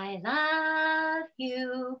 I love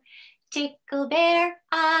you. Tickle Bear,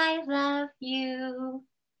 I love you.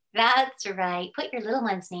 That's right. Put your little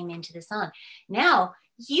one's name into the song. Now,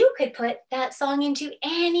 you could put that song into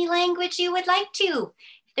any language you would like to.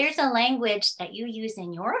 If there's a language that you use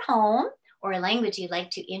in your home or a language you'd like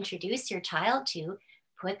to introduce your child to,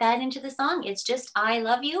 put that into the song. It's just I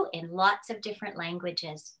love you in lots of different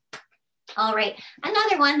languages. All right,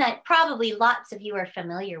 another one that probably lots of you are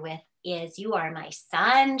familiar with is You Are My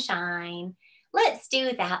Sunshine. Let's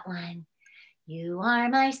do that one. You are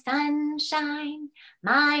my sunshine,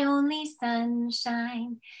 my only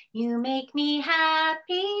sunshine. You make me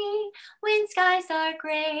happy when skies are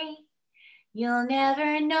gray. You'll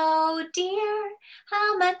never know, dear,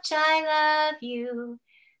 how much I love you.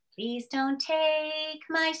 Please don't take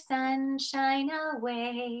my sunshine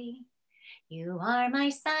away. You are my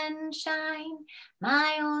sunshine,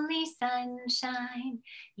 my only sunshine.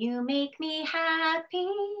 You make me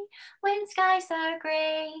happy when skies are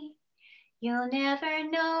gray. You'll never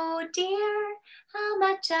know, dear, how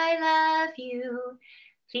much I love you.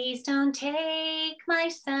 Please don't take my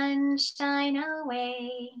sunshine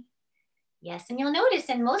away. Yes, and you'll notice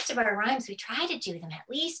in most of our rhymes, we try to do them at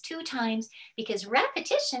least 2 times because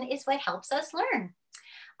repetition is what helps us learn.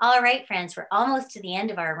 All right, friends, we're almost to the end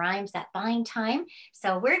of our Rhymes That Bind time.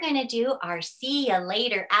 So we're going to do our See Ya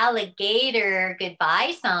Later Alligator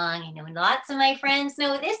goodbye song. I know lots of my friends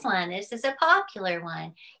know this one. This is a popular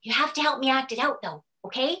one. You have to help me act it out though,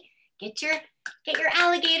 okay? Get your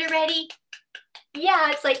alligator ready. Yeah,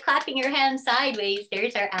 it's like clapping your hands sideways.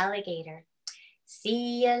 There's our alligator.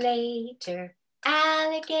 See ya later,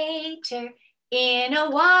 alligator, in a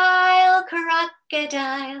wild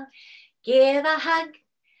crocodile. Give a hug,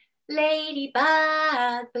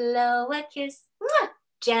 ladybug, blow a kiss, mwah,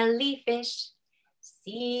 jellyfish.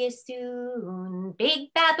 See you soon, big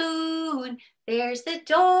baboon, there's the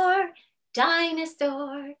door,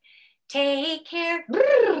 dinosaur. Take care,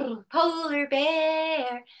 brrr, polar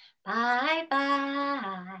bear.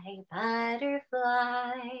 Bye-bye,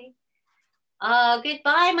 butterfly. Oh,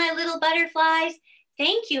 goodbye, my little butterflies.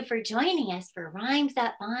 Thank you for joining us for Rhymes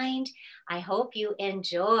That Bind. I hope you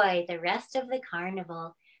enjoy the rest of the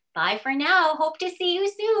carnival. Bye for now. Hope to see you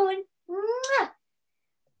soon. Mwah.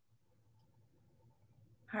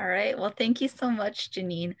 All right. Well, thank you so much,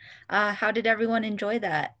 Janine. How did everyone enjoy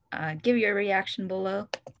that? Give your reaction below.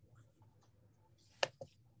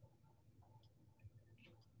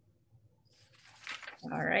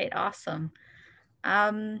 All right. Awesome.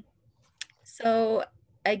 So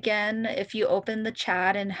again, if you open the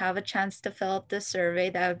chat and have a chance to fill out the survey,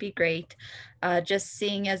 that would be great. Just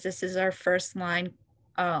seeing as this is our first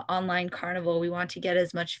online carnival, we want to get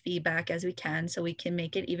as much feedback as we can so we can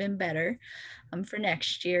make it even better for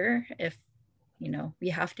next year if, you know, we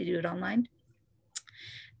have to do it online.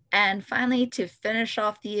 And finally, to finish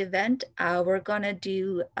off the event, we're going to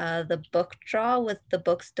do the book draw with the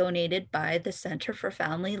books donated by the Center for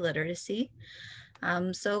Family Literacy.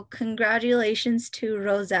 So congratulations to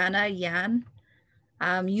Rosanna Yan.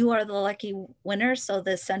 You are the lucky winner. So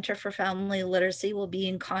the Center for Family Literacy will be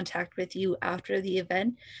in contact with you after the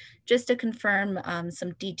event just to confirm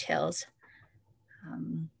some details.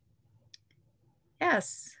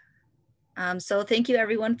 Yes. So thank you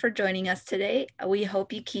everyone for joining us today. We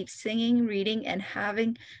hope you keep singing, reading, and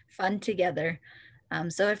having fun together.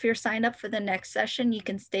 So if you're signed up for the next session, you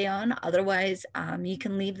can stay on. Otherwise, you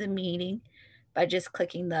can leave the meeting by just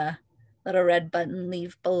clicking the little red button,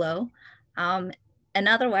 leave below. And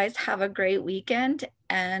otherwise, have a great weekend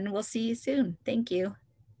and we'll see you soon. Thank you.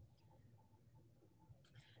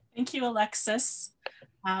 Thank you, Alexis.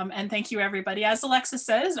 And thank you, everybody. As Alexis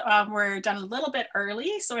says, we're done a little bit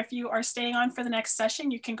early. So if you are staying on for the next session,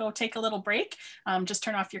 you can go take a little break. Just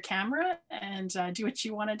turn off your camera and do what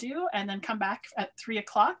you want to do, and then come back at 3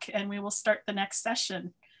 o'clock and we will start the next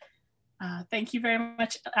session. Thank you very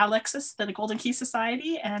much, Alexis, the Golden Key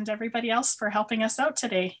Society, and everybody else for helping us out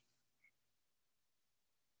today.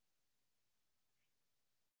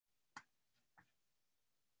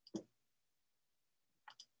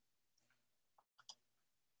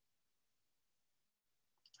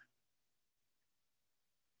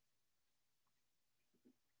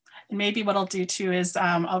 And maybe what I'll do too is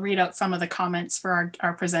I'll read out some of the comments for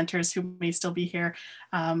our presenters who may still be here.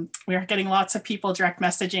 We are getting lots of people direct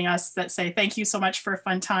messaging us that say, thank you so much for a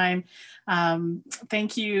fun time.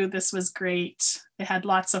 Thank you, this was great. They had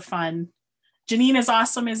lots of fun. Janine is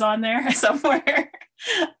awesome is on there somewhere.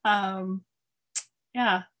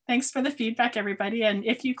 Yeah, thanks for the feedback, everybody. And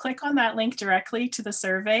if you click on that link directly to the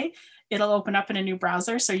survey, it'll open up in a new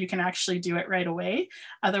browser so you can actually do it right away.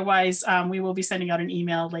 Otherwise, we will be sending out an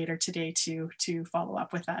email later today to follow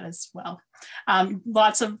up with that as well.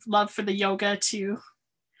 Lots of love for the yoga too.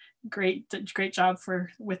 Great job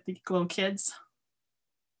with the Glow Kids.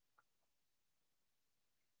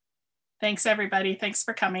 Thanks, everybody. Thanks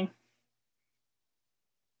for coming.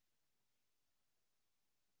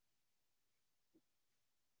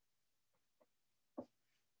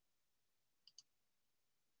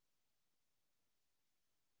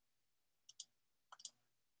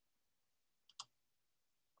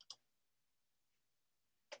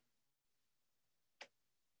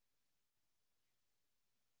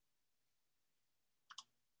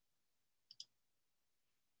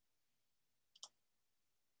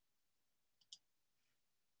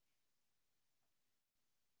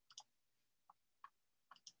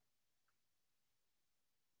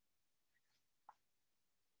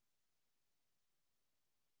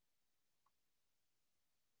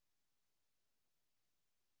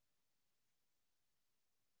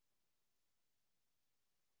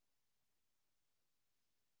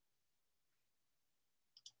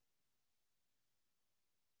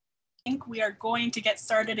 We are going to get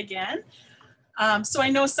started again. So I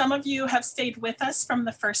know some of you have stayed with us from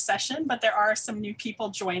the first session, but there are some new people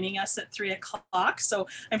joining us at 3 o'clock. So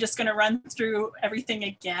I'm just going to run through everything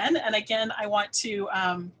again. And again, I want to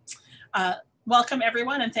welcome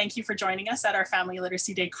everyone and thank you for joining us at our Family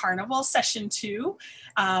Literacy Day Carnival Session 2.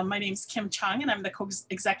 My name is Kim Chung and I'm the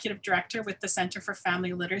Co-Executive Director with the Center for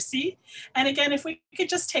Family Literacy. And again, if we could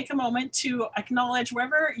just take a moment to acknowledge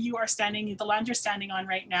wherever you are standing, the land you're standing on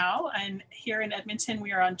right now. And here in Edmonton,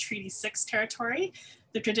 we are on Treaty 6 territory,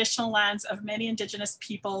 the traditional lands of many Indigenous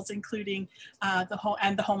peoples, including the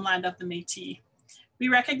homeland of the Metis. We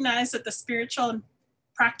recognize that the spiritual and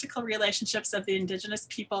practical relationships of the Indigenous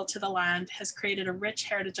people to the land has created a rich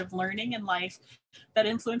heritage of learning and life that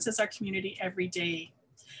influences our community every day.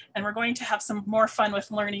 And we're going to have some more fun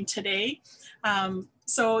with learning today.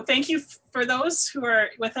 So thank you for those who are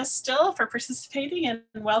with us still for participating, and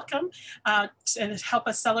welcome to help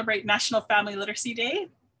us celebrate National Family Literacy Day.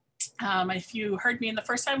 If you heard me in the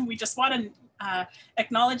first time, we just want to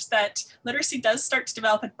acknowledge that literacy does start to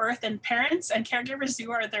develop at birth, and parents and caregivers,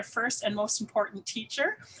 you are their first and most important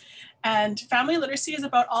teacher. And family literacy is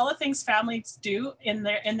about all the things families do in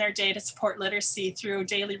their day to support literacy through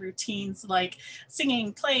daily routines like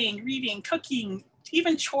singing, playing, reading, cooking,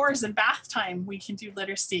 even chores and bath time. We can do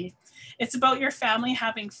literacy. It's about your family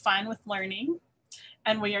having fun with learning,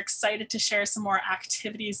 and we are excited to share some more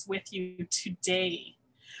activities with you today.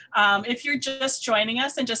 If you're just joining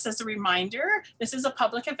us, and just as a reminder, this is a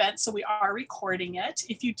public event, so we are recording it.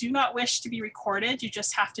 If you do not wish to be recorded, you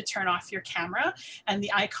just have to turn off your camera. And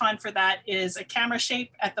the icon for that is a camera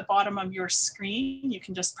shape at the bottom of your screen. You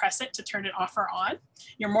can just press it to turn it off or on.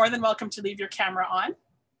 You're more than welcome to leave your camera on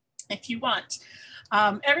if you want.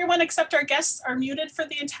 Everyone except our guests are muted for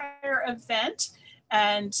the entire event.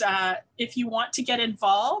 And if you want to get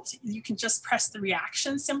involved, you can just press the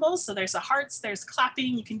reaction symbols. So there's a hearts, there's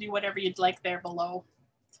clapping, you can do whatever you'd like there below.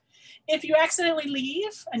 If you accidentally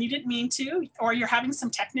leave and you didn't mean to, or you're having some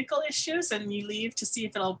technical issues and you leave to see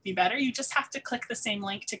if it'll be better, you just have to click the same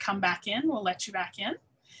link to come back in. We'll let you back in.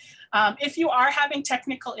 If you are having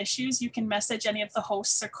technical issues, you can message any of the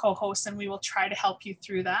hosts or co-hosts and we will try to help you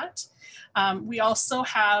through that. We also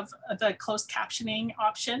have the closed captioning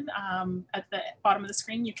option at the bottom of the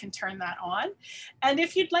screen. You can turn that on. And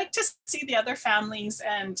if you'd like to see the other families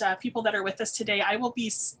and people that are with us today, I will be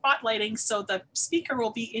spotlighting, so the speaker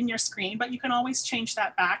will be in your screen, but you can always change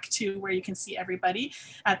that back to where you can see everybody.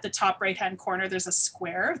 At the top right-hand corner, there's a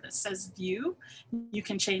square that says view. You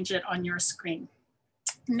can change it on your screen.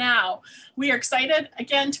 Now, we are excited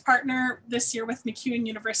again to partner this year with MacEwan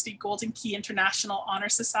University Golden Key International Honor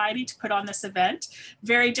Society to put on this event.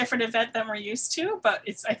 Very different event than we're used to, but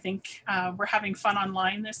I think we're having fun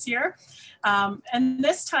online this year. And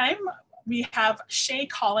this time we have Shay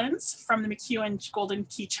Collins from the MacEwan Golden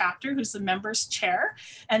Key chapter, who's the members chair,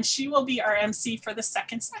 and she will be our MC for the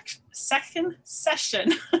second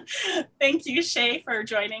session. Thank you, Shay, for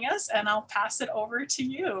joining us, and I'll pass it over to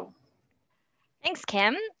you. Thanks,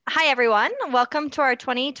 Kim. Hi, everyone. Welcome to our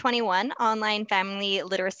 2021 Online Family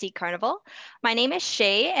Literacy Carnival. My name is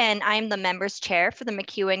Shay, and I'm the members chair for the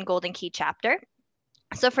MacEwan Golden Key chapter.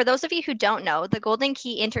 So for those of you who don't know, the Golden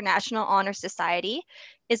Key International Honor Society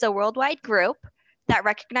is a worldwide group that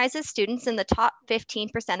recognizes students in the top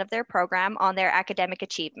 15% of their program on their academic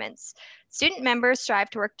achievements. Student members strive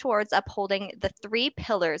to work towards upholding the 3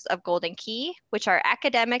 pillars of Golden Key, which are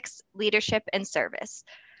academics, leadership, and service.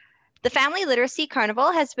 The Family Literacy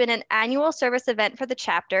Carnival has been an annual service event for the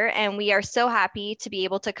chapter, and we are so happy to be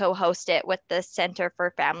able to co-host it with the Center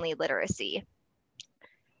for Family Literacy.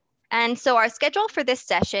 And so our schedule for this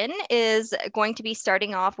session is going to be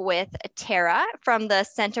starting off with Tara from the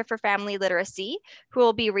Center for Family Literacy, who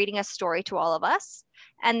will be reading a story to all of us.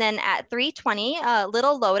 And then at 3:20,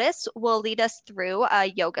 Little Lotus will lead us through a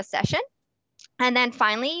yoga session. And then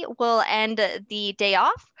finally, we'll end the day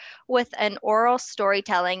off with an oral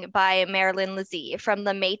storytelling by Marilyn Lizee from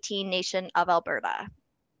the Metis Nation of Alberta.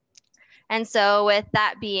 And so with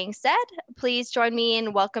that being said, please join me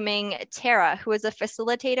in welcoming Tara, who is a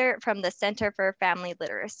facilitator from the Center for Family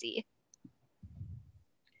Literacy.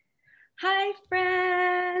 Hi,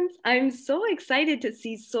 friends. I'm so excited to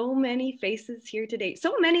see so many faces here today.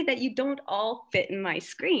 So many that you don't all fit in my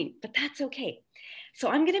screen, but that's okay. So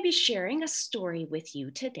I'm going to be sharing a story with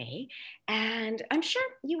you today. And I'm sure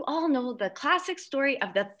you all know the classic story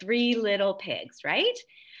of the 3 little pigs, right?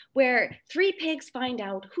 Where 3 pigs find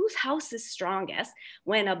out whose house is strongest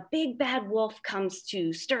when a big bad wolf comes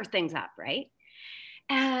to stir things up, right?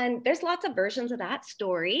 And there's lots of versions of that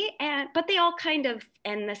story, but they all kind of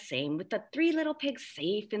end the same, with the 3 little pigs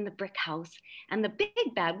safe in the brick house and the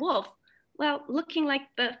big bad wolf, well, looking like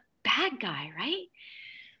the bad guy, right?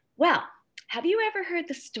 Well, have you ever heard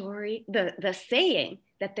the story, the saying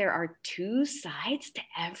that there are 2 sides to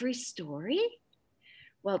every story?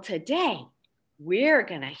 Well, today we're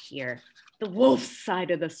gonna hear the wolf's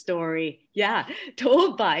side of the story. Yeah,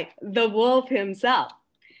 told by the wolf himself.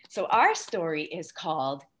 So our story is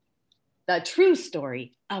called The True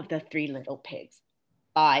Story of the 3 Little Pigs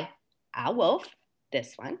by a wolf,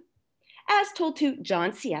 this one, as told to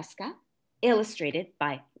John Sieska, illustrated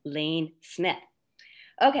by Lane Smith.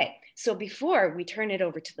 Okay, so before we turn it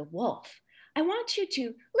over to the wolf, I want you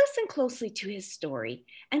to listen closely to his story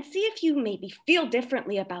and see if you maybe feel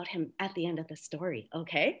differently about him at the end of the story,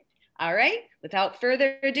 okay? All right, without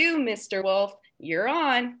further ado, Mr. Wolf, you're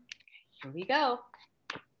on. Here we go.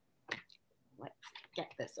 Let's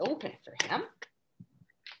get this open for him.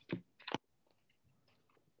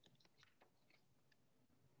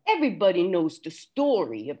 Everybody knows the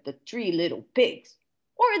story of the 3 little pigs,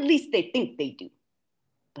 or at least they think they do.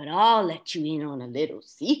 But I'll let you in on a little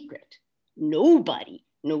secret. Nobody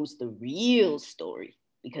knows the real story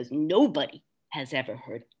because nobody has ever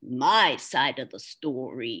heard my side of the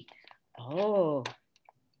story. Oh,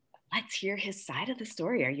 let's hear his side of the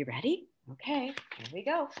story. Are you ready? Okay, here we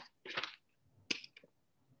go.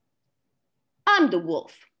 I'm the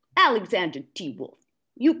wolf, Alexander T. Wolf.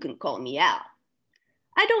 You can call me Al.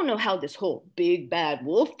 I don't know how this whole big bad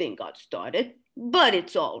wolf thing got started. but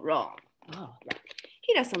it's all wrong. Oh,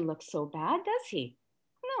 he doesn't look so bad, does he?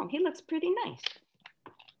 No, he looks pretty nice.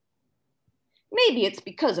 Maybe it's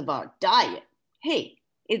because of our diet. Hey,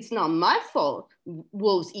 it's not my fault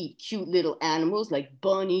wolves eat cute little animals like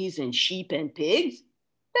bunnies and sheep and pigs.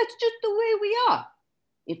 That's just the way we are.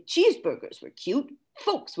 If cheeseburgers were cute,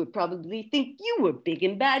 folks would probably think you were big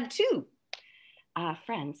and bad too.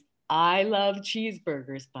 Friends, I love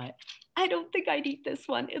cheeseburgers, but I don't think I'd eat this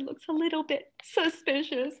one. It looks a little bit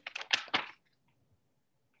suspicious. But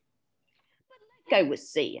like I was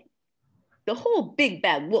saying, the whole big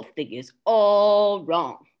bad wolf thing is all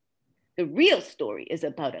wrong. The real story is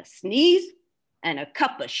about a sneeze and a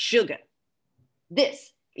cup of sugar.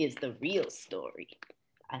 This is the real story.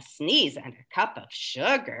 A sneeze and a cup of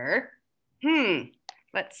sugar?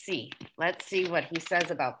 Let's see what he says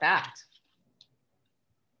about that.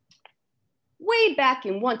 Way back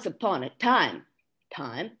in Once Upon a Time,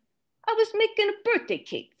 I was making a birthday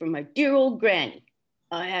cake for my dear old granny.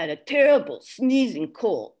 I had a terrible sneezing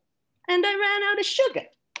cold and I ran out of sugar.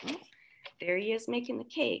 There he is making the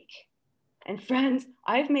cake. And friends,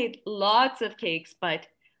 I've made lots of cakes, but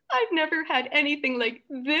I've never had anything like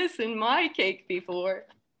this in my cake before.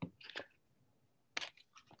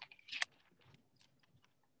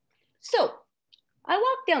 So I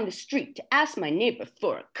walked down the street to ask my neighbor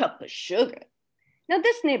for a cup of sugar. Now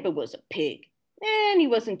this neighbor was a pig, and he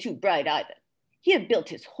wasn't too bright either. He had built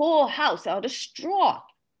his whole house out of straw.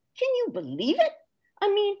 Can you believe it? I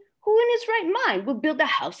mean, who in his right mind would build a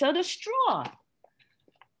house out of straw?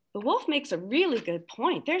 The wolf makes a really good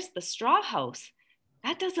point. There's the straw house.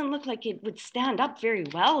 That doesn't look like it would stand up very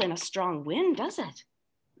well in a strong wind, does it?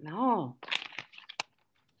 No.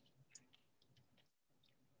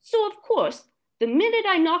 So of course, the minute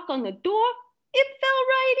I knock on the door, it fell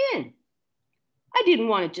right in. I didn't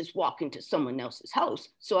want to just walk into someone else's house,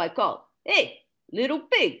 so I called, "Hey, little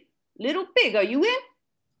pig, are you in?"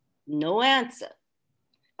 No answer.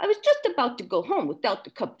 I was just about to go home without the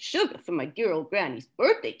cup of sugar for my dear old granny's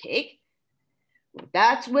birthday cake. Well,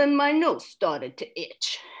 that's when my nose started to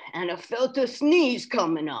itch and I felt a sneeze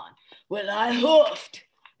coming on. Well, I huffed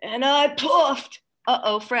and I puffed.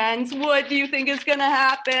 Uh-oh, friends, what do you think is gonna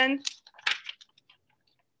happen?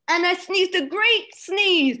 And I sneezed a great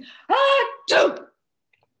sneeze. Achoo!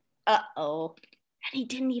 Uh-oh, and he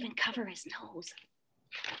didn't even cover his nose.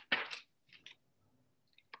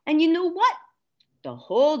 And you know what? The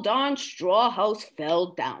whole darn straw house fell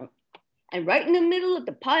down. And right in the middle of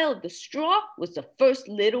the pile of the straw was the first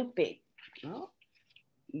little pig. Oh,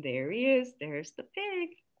 there he is. There's the pig.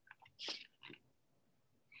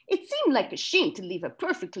 It seemed like a shame to leave a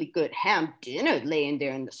perfectly good ham dinner laying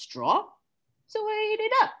there in the straw. So I ate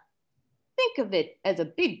it up. Think of it as a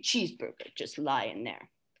big cheeseburger just lying there.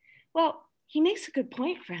 Well, he makes a good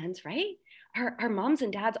point, friends, right? Our moms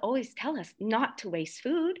and dads always tell us not to waste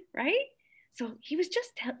food, right? So he was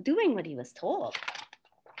just doing what he was told.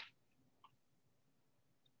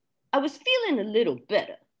 I was feeling a little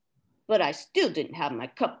better, but I still didn't have my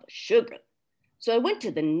cup of sugar. So I went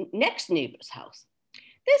to the next neighbor's house.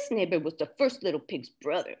 This neighbor was the first little pig's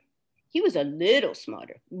brother. He was a little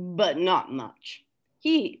smarter, but not much.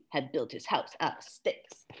 He had built his house out of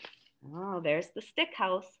sticks. Oh, there's the stick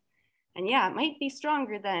house. And yeah, it might be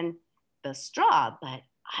stronger than the straw, but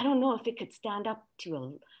I don't know if it could stand up to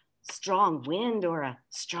a strong wind or a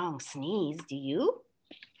strong sneeze. Do you?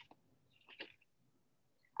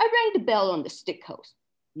 I rang the bell on the stick house.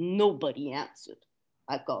 Nobody answered.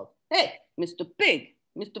 I called, "Hey, Mr.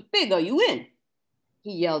 Pig, are you in?"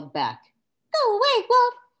 He yelled back, "Go away,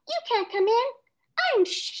 Wolf. You can't come in. I'm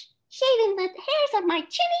shaving the hairs of my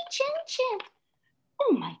chinny chin chin."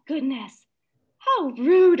 Oh my goodness. How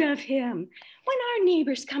rude of him. When our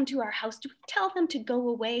neighbors come to our house, do we tell them to go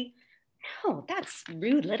away? No, that's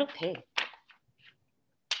rude, little pig.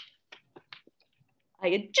 I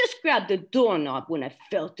had just grabbed the doorknob when I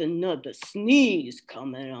felt another sneeze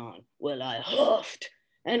coming on. Well, I huffed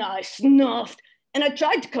and I snuffed and I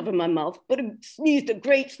tried to cover my mouth, but it sneezed a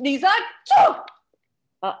great sneeze. Achoo!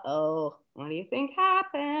 Uh-oh, what do you think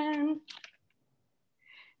happened?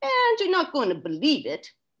 And you're not going to believe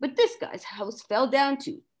it, but this guy's house fell down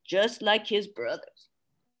too, just like his brother's.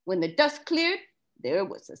 When the dust cleared, there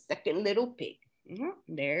was a second little pig.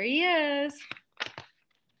 There he is.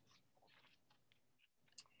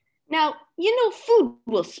 Now, you know food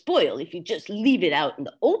will spoil if you just leave it out in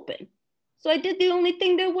the open. So I did the only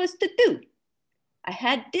thing there was to do. I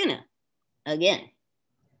had dinner again.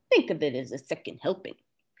 Think of it as a second helping.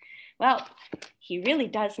 Well, he really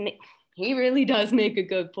does make, he really does make a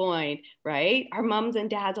good point, right? Our moms and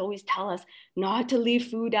dads always tell us not to leave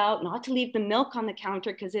food out, not to leave the milk on the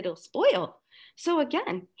counter because it'll spoil. So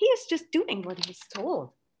again, he is just doing what he's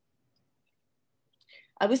told.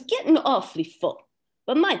 I was getting awfully full,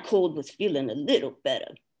 but my cold was feeling a little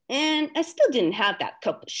better. And I still didn't have that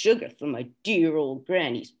cup of sugar for my dear old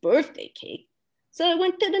granny's birthday cake. So I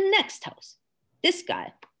went to the next house. This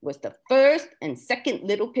guy was the first and second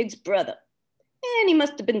little pig's brother. And he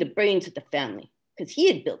must have been the brains of the family because he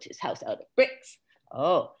had built his house out of bricks.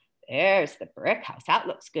 Oh, there's the brick house. That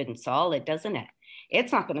looks good and solid, doesn't it?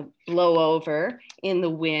 It's not going to blow over in the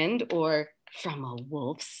wind or from a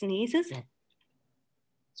wolf sneeze, is it?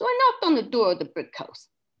 So I knocked on the door of the brick house.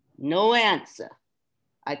 No answer.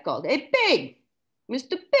 I called, "Hey, Pig,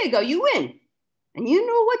 Mr. Pig, are you in?" And you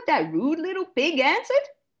know what that rude little pig answered?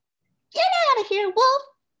 "Get out of here, Wolf.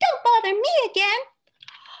 Don't bother me again."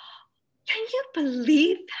 Can you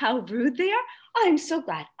believe how rude they are? I'm so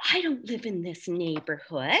glad I don't live in this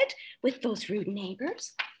neighborhood with those rude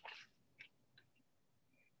neighbors.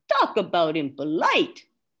 Talk about impolite.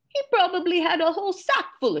 He probably had a whole sack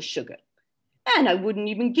full of sugar. And I wouldn't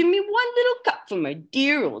even give me one little cup for my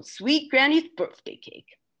dear old sweet granny's birthday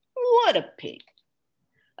cake. What a pig.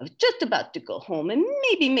 I was just about to go home and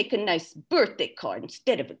maybe make a nice birthday card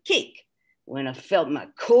instead of a cake when I felt my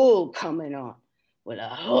cold coming on. Well,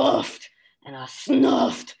 I huffed and I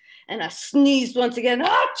snuffed and I sneezed once again.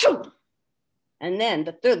 Achoo! And then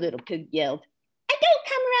the third little pig yelled, "And don't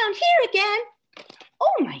come around here again."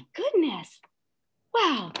 Oh my goodness.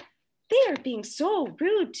 Wow, they are being so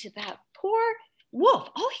rude to that poor wolf.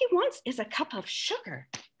 All he wants is a cup of sugar.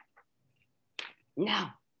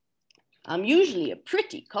 Now, I'm usually a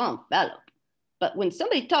pretty calm fellow, but when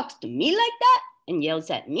somebody talks to me like that and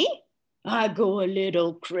yells at me, I go a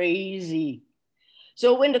little crazy.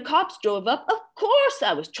 So when the cops drove up, of course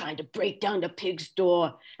I was trying to break down the pig's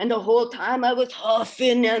door. And the whole time I was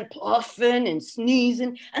huffing and puffing and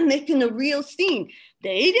sneezing and making a real scene.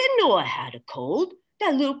 They didn't know I had a cold.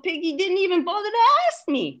 That little piggy didn't even bother to ask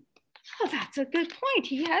me. Oh, that's a good point.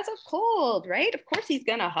 He has a cold, right? Of course he's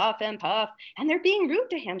gonna huff and puff and they're being rude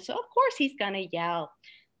to him. So of course he's gonna yell.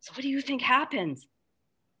 So what do you think happens?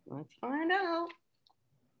 Let's find out.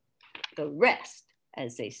 The rest,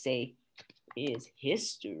 as they say, is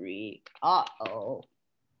history. Uh-oh.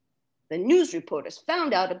 The news reporters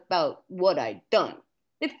found out about what I'd done.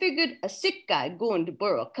 They figured a sick guy going to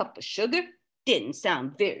borrow a cup of sugar didn't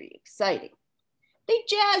sound very exciting. They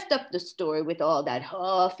jazzed up the story with all that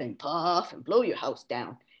huff and puff and blow your house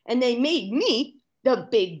down. And they made me the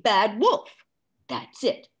big bad wolf. That's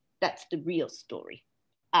it. That's the real story.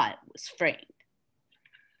 I was framed.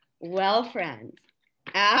 Well, friends,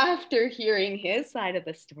 after hearing his side of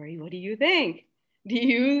the story, what do you think? Do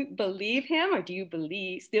you believe him or do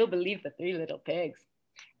you still believe the three little pigs?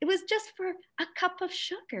 It was just for a cup of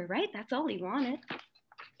sugar, right? That's all he wanted.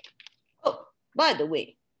 Oh, by the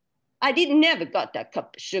way, I never got that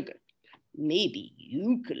cup of sugar. Maybe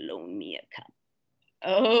you could loan me a cup.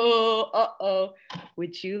 Oh, uh-oh.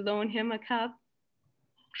 Would you loan him a cup?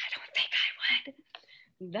 I don't think I would.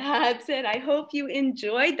 That's it. I hope you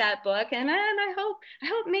enjoyed that book. And I hope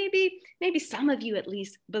maybe some of you at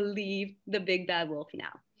least believe the big bad wolf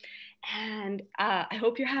now. And I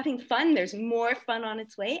hope you're having fun. There's more fun on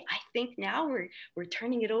its way. I think now we're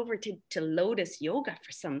turning it over to Lotus Yoga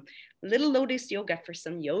for some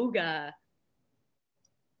yoga.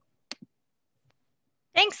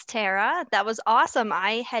 Thanks, Tara. That was awesome.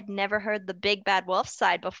 I had never heard the big bad wolf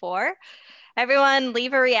side before. Everyone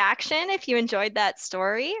leave a reaction if you enjoyed that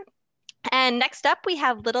story. And next up, we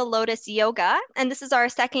have Little Lotus Yoga. And this is our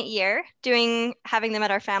second year having them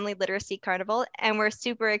at our Family Literacy Carnival. And we're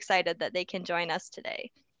super excited that they can join us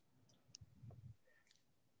today.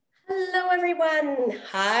 Hello, everyone.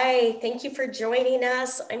 Hi, thank you for joining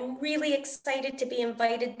us. I'm really excited to be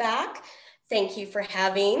invited back. Thank you for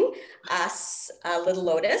having us, Little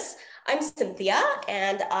Lotus. I'm Cynthia,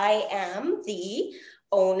 and I am the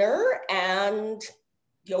owner and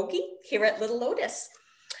yogi here at Little Lotus.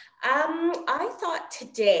 I thought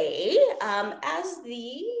today, as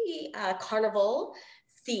the carnival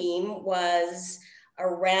theme was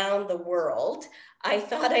around the world, I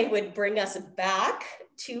thought I would bring us back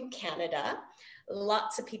to Canada.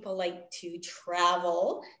 Lots of people like to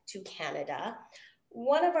travel to Canada.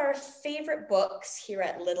 One of our favorite books here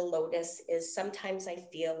at Little Lotus is Sometimes I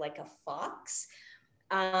Feel Like a Fox.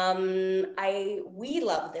 We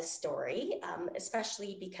love this story,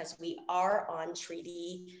 especially because we are on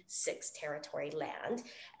Treaty 6 territory land.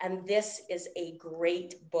 And this is a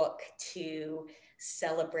great book to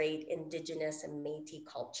celebrate Indigenous and Métis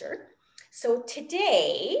culture. So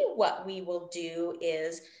today, what we will do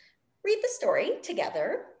is read the story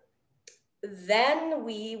together. Then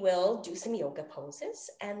we will do some yoga poses,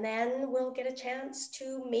 and then we'll get a chance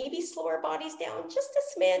to maybe slow our bodies down just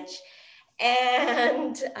a smidge,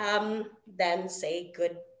 and then say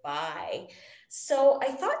goodbye. So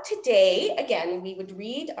I thought today, again, we would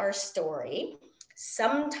read our story.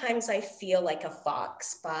 Sometimes I Feel Like a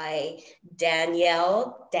Fox by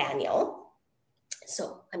Danielle Daniel.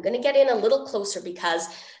 So I'm going to get in a little closer because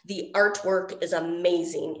the artwork is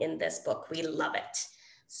amazing in this book. We love it.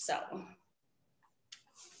 So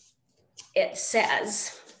it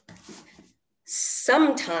says,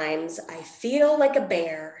 sometimes I feel like a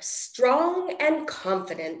bear, strong and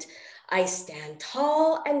confident. I stand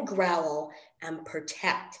tall and growl and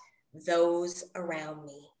protect those around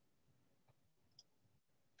me.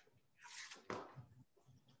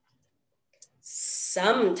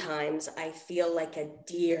 Sometimes I feel like a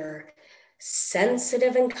deer,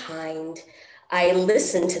 sensitive and kind. I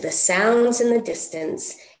listen to the sounds in the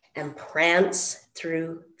distance and prance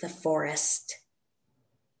through the forest.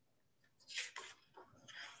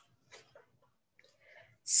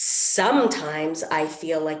 Sometimes I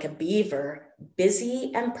feel like a beaver,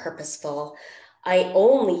 busy and purposeful. I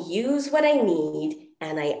only use what I need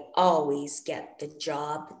and I always get the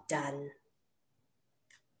job done.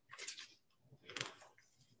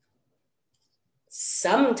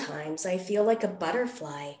 Sometimes I feel like a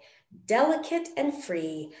butterfly, delicate and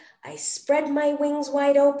free. I spread my wings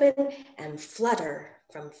wide open and flutter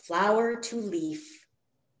from flower to leaf.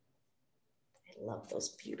 I love those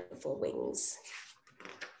beautiful wings.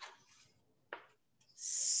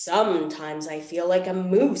 Sometimes I feel like a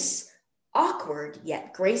moose, awkward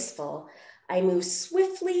yet graceful. I move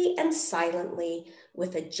swiftly and silently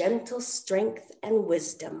with a gentle strength and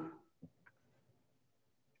wisdom.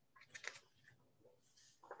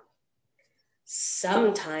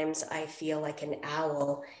 Sometimes I feel like an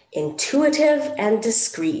owl, intuitive and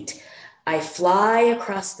discreet. I fly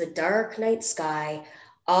across the dark night sky,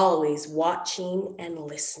 always watching and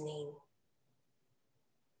listening.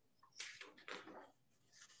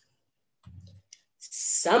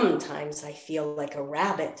 Sometimes I feel like a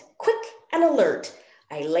rabbit, quick and alert.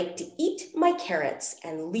 I like to eat my carrots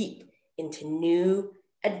and leap into new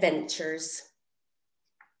adventures.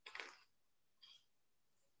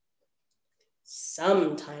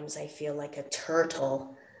 Sometimes I feel like a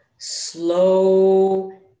turtle,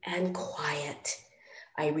 slow and quiet.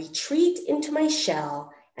 I retreat into my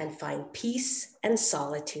shell and find peace and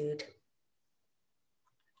solitude.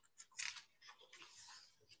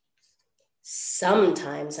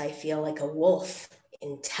 Sometimes I feel like a wolf,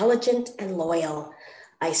 intelligent and loyal.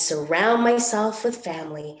 I surround myself with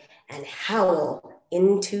family and howl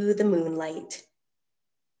into the moonlight.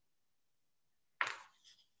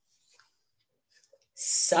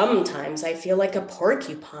 Sometimes I feel like a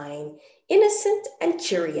porcupine, innocent and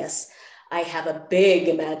curious. I have a big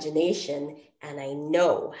imagination and I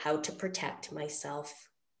know how to protect myself.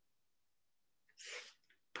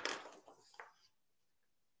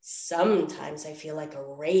 Sometimes I feel like a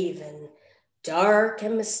raven, dark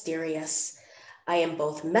and mysterious. I am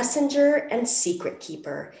both messenger and secret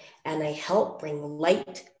keeper, and I help bring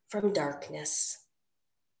light from darkness.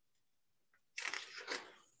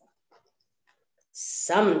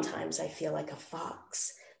 Sometimes I feel like a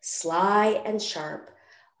fox, sly and sharp.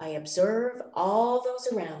 I observe all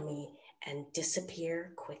those around me and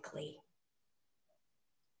disappear quickly.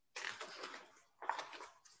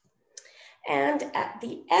 And at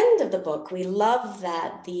the end of the book, we love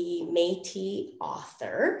that the Metis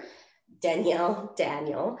author, Danielle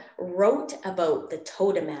Daniel, wrote about the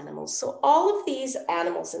totem animals. So all of these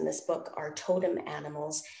animals in this book are totem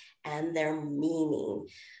animals and their meaning.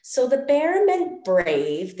 So the bear meant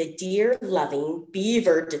brave, the deer loving,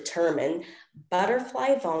 beaver determined,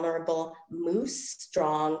 butterfly vulnerable, moose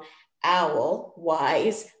strong, owl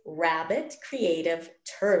wise, rabbit creative,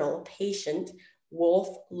 turtle patient, wolf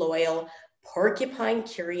loyal, porcupine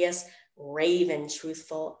curious, raven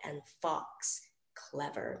truthful, and fox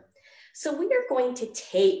clever. So we are going to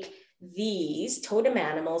take these totem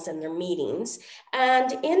animals and their meanings,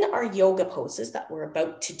 and in our yoga poses that we're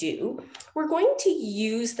about to do, we're going to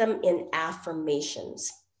use them in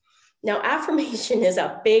affirmations. Now, affirmation is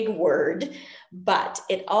a big word, but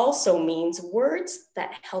it also means words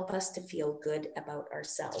that help us to feel good about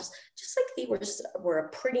ourselves. Just like these were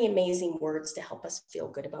pretty amazing words to help us feel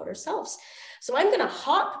good about ourselves. So I'm gonna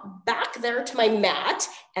hop back there to my mat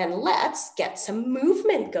and let's get some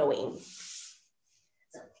movement going.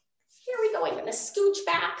 So here we go, I'm gonna scooch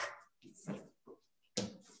back.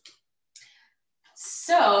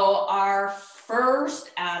 So our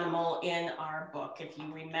first animal in our book, if you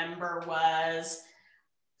remember, was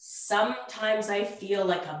sometimes I feel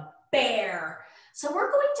like a bear. So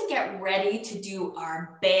we're going to get ready to do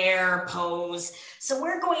our bear pose. So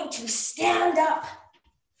we're going to stand up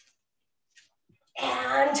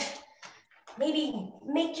and maybe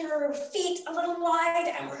make your feet a little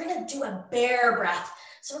wide, and we're gonna do a bear breath.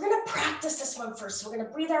 So we're gonna practice this one first. So we're gonna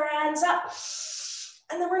breathe our hands up,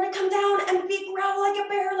 and then we're gonna come down and growl like a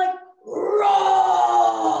bear, like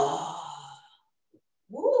roar.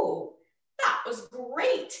 Woo, that was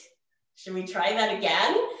great. Should we try that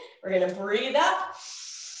again? We're gonna breathe up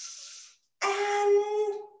and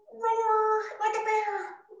roar like a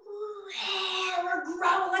bear, or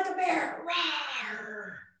growl like a bear. Roar.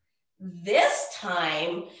 This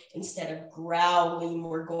time, instead of growling,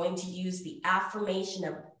 we're going to use the affirmation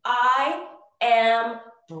of I am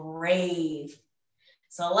brave.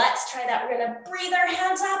 So let's try that. We're gonna breathe our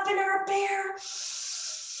hands up in our bear.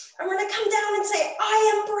 And we're gonna come down and say,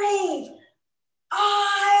 I am brave.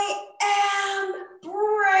 I am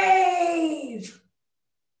brave.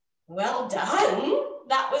 Well done.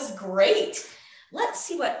 That was great. Let's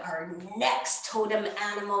see what our next totem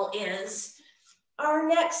animal is. Our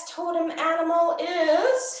next totem animal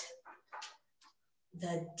is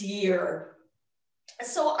the deer.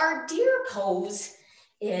 So our deer pose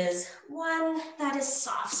is one that is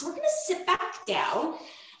soft. So we're gonna sit back down,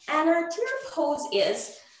 and our deer pose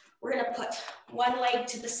is, we're gonna put one leg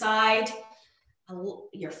to the side,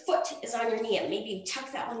 your foot is on your knee, and maybe you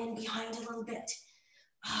tuck that one in behind a little bit.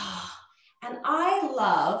 And I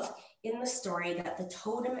love in the story that the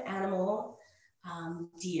totem animal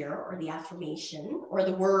deer, or the affirmation, or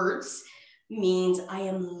the words, means I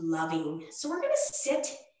am loving. So we're gonna sit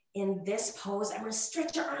in this pose, and we're gonna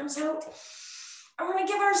stretch our arms out, and we're gonna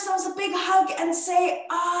give ourselves a big hug and say,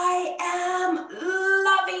 I am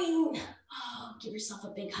loving. Oh, give yourself a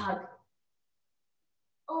big hug.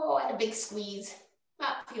 Oh, and a big squeeze.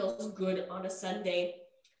 That feels good on a Sunday.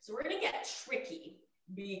 So we're gonna get tricky,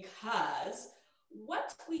 because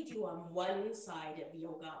what we do on one side of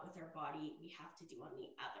yoga with our body, we have to do on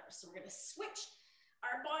the other. So we're gonna switch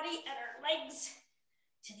our body and our legs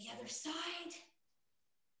to the other side.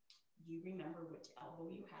 You remember which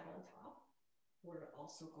elbow you had on top? We're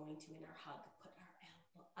also going to, in our hug, put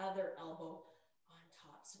our other elbow on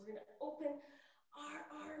top. So we're gonna open our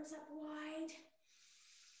arms up wide.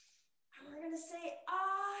 And we're gonna say,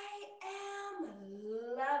 I am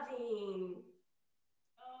loving.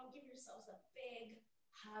 Oh, give yourselves a big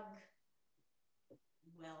hug.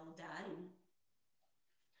 Well done.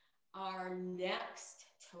 Our next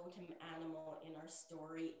totem animal in our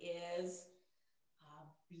story is a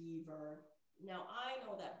beaver. Now, I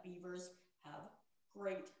know that beavers have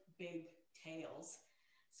great big tails.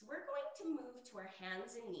 So we're going to move to our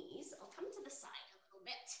hands and knees. I'll come to the side a little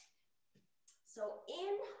bit. So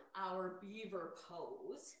in our beaver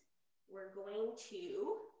pose, we're going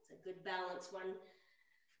to, it's a good balance one,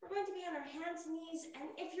 we're going to be on our hands and knees, and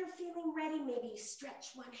if you're feeling ready, maybe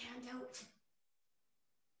stretch one hand out,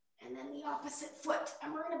 and then the opposite foot,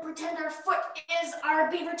 and we're gonna pretend our foot is our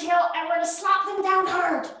beaver tail, and we're gonna slap them down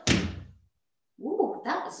hard. Ooh,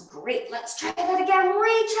 that was great. Let's try that again.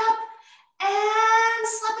 Reach up and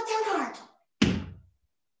slap it down hard.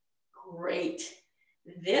 Great.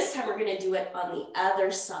 This time we're gonna do it on the other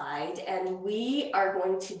side, and we are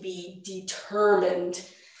going to be determined.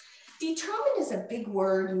 Determined is a big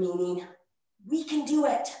word meaning we can do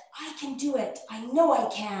it. I can do it. I know I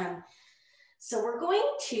can. So we're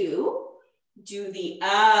going to do the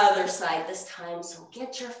other side this time. So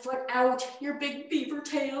get your foot out, your big beaver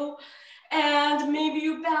tail, and maybe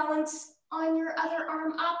you balance on your other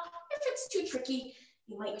arm up. If it's too tricky,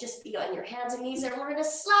 you might just be on your hands and knees, and we're gonna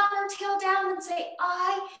slap our tail down and say,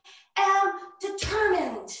 I am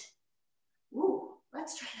determined. Ooh,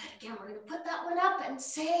 let's try that again. We're gonna put that one up and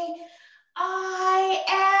say, I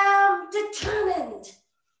am determined.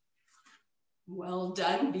 Well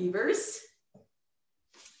done, beavers.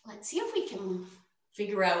 Let's see if we can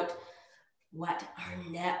figure out what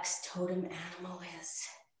our next totem animal is.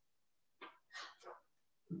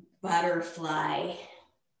 Butterfly.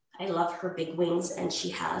 I love her big wings, and she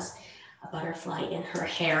has a butterfly in her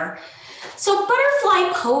hair. So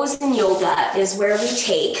butterfly pose in yoga is where we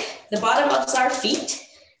take the bottom of our feet,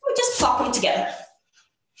 we just plop them together.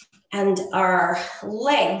 And our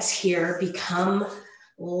legs here become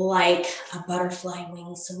like a butterfly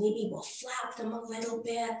wing. So maybe we'll flap them a little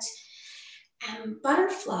bit. And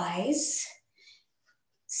butterflies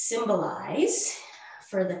symbolize,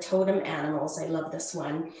 for the totem animals, I love this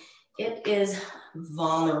one, it is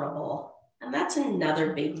vulnerable. And that's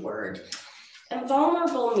another big word. And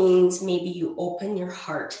vulnerable means maybe you open your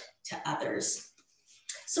heart to others.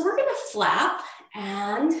 So we're gonna flap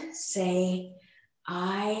and say,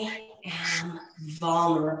 I am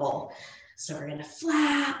vulnerable. So we're gonna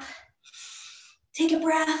flap, take a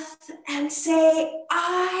breath and say,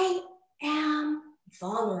 I am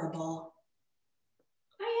vulnerable.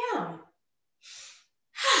 I am.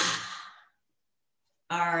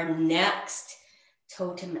 Our next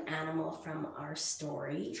totem animal from our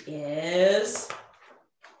story is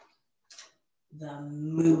the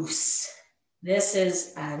moose. This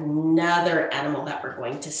is another animal that we're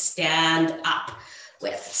going to stand up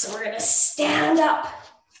with. So we're gonna stand up.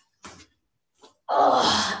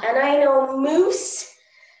 Oh, and I know moose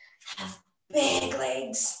have big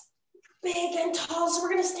legs, big and tall. So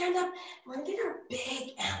we're gonna stand up. We're gonna get our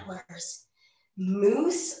big antlers.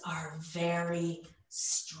 Moose are very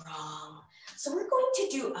strong. So we're going to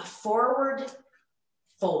do a forward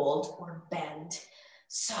fold or bend.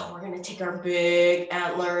 So we're gonna take our big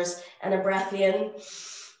antlers and a breath in,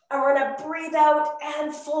 and we're gonna breathe out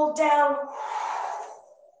and fold down.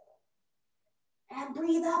 And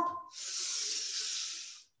breathe up.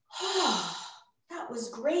 That was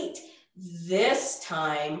great. This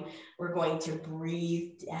time, we're going to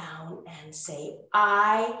breathe down and say,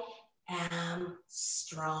 I am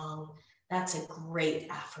strong. That's a great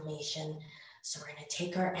affirmation. So we're gonna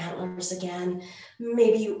take our antlers again.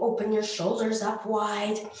 Maybe you open your shoulders up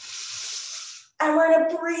wide. And we're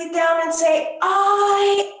gonna breathe down and say,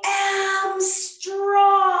 I am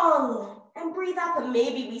strong. And breathe up, and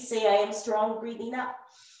maybe we say, I am strong, breathing up.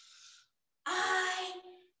 I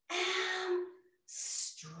am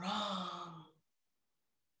strong.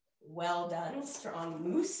 Well done, strong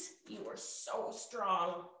moose. You are so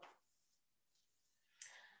strong.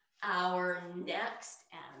 Our next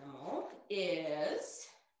animal is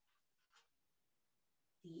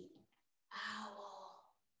the owl.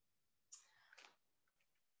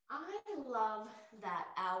 I love that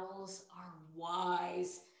owls are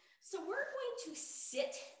wise. So we're going to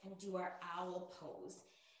sit and do our owl pose.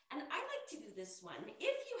 And I like to do this one.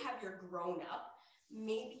 If you have your grown up,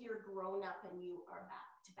 maybe you're grown up and you are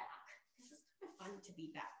back to back. This is kind of fun to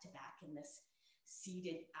be back to back in this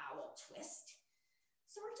seated owl twist.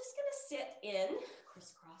 So we're just gonna sit in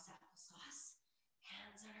crisscross applesauce,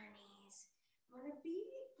 hands on our knees. We're gonna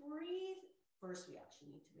breathe. First, we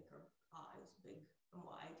actually need to make our eyes big and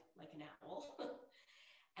wide like an owl.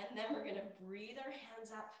 And then we're gonna breathe our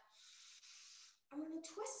hands up. And we're gonna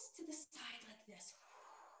twist to the side like this.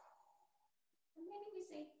 And maybe we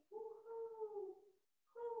say, hoo-hoo,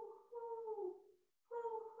 hoo-hoo,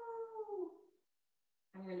 hoo-hoo.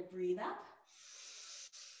 And we're gonna breathe up.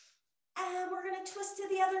 And we're gonna twist to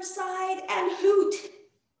the other side and hoot.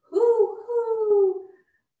 Hoo-hoo,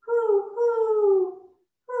 hoo-hoo,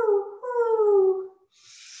 hoo-hoo.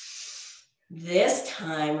 This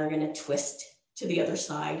time we're gonna twist to the other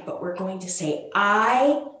side, but we're going to say,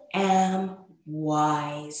 I am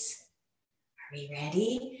wise. Are we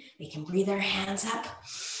ready? We can breathe our hands up.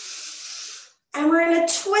 And we're gonna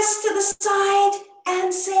twist to the side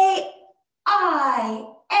and say,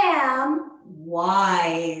 I am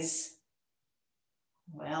wise.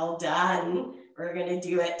 Well done. We're gonna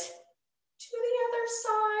do it to the other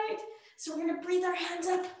side. So we're gonna breathe our hands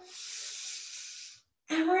up.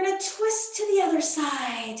 And we're gonna twist to the other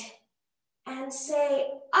side and say,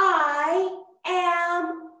 I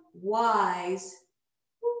am wise.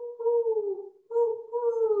 Woo-hoo,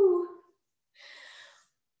 woo-hoo.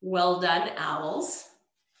 Well done, owls.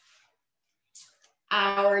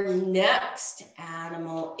 Our next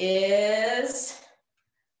animal is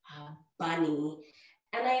a bunny.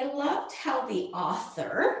 And I loved how the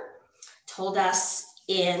author told us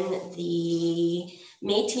in the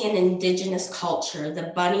Métis and Indigenous culture,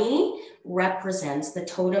 the bunny represents, the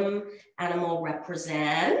totem animal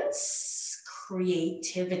represents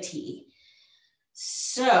creativity.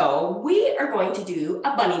 So we are going to do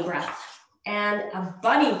a bunny breath. And a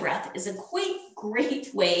bunny breath is a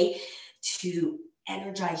great way to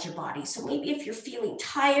energize your body. So maybe if you're feeling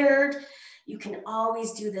tired, you can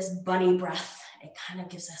always do this bunny breath. It kind of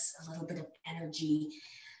gives us a little bit of energy.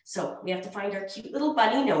 So we have to find our cute little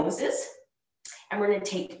bunny noses. And we're gonna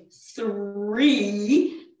take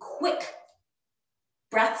 3 quick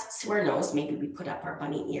breaths to our nose. Maybe we put up our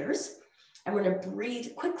bunny ears. And we're gonna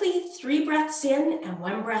breathe quickly, 3 breaths in and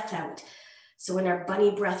 1 breath out. So in our bunny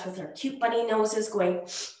breath with our cute bunny noses going,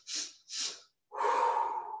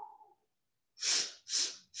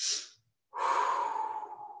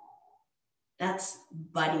 that's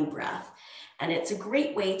bunny breath. And it's a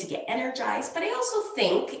great way to get energized, but I also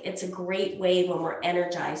think it's a great way when we're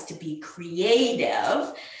energized to be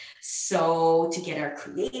creative So to get our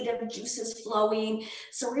creative juices flowing,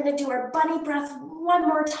 so we're gonna do our bunny breath one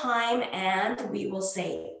more time and we will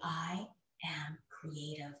say, I am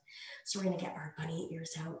creative. So we're gonna get our bunny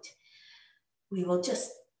ears out. We will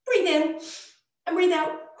just breathe in and breathe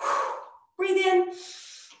out, breathe in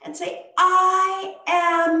and say, I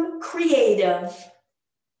am creative.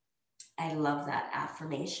 I love that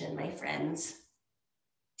affirmation, my friends.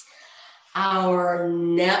 Our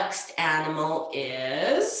next animal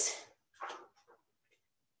is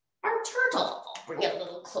our turtle. I'll bring it a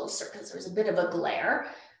little closer because there's a bit of a glare.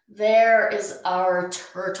 There is our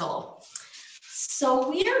turtle. So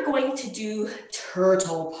we are going to do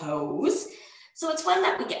turtle pose. So it's one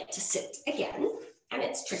that we get to sit again, and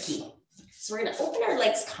it's tricky. So we're gonna open our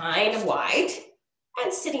legs kind of wide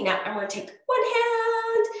and sitting up, and we're gonna take one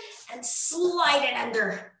hand and slide it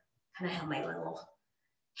under. Kind of have my little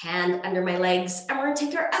hand under my legs, and we're gonna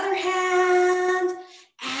take our other hand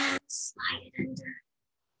and slide it under.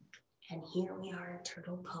 And here we are in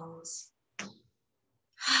turtle pose.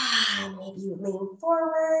 Maybe you lean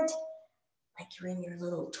forward like you're in your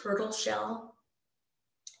little turtle shell.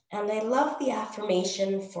 And I love the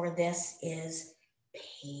affirmation for this is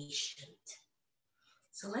patient.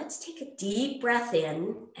 So let's take a deep breath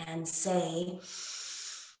in and say,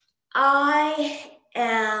 I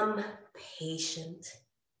am patient.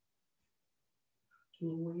 Can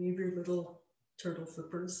you wave your little turtle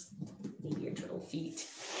flippers? Maybe your turtle feet.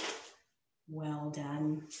 Well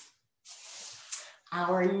done.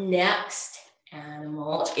 Our next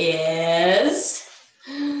animal is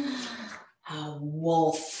a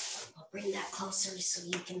wolf. I'll bring that closer so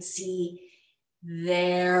you can see.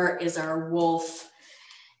 There is our wolf.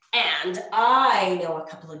 And I know a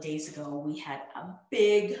couple of days ago, we had a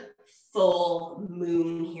big full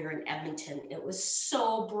moon here in Edmonton. It was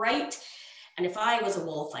so bright. And if I was a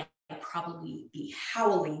wolf, I'd probably be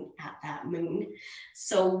howling at that moon.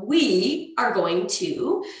 So we are going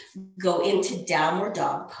to go into downward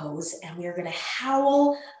dog pose and we are going to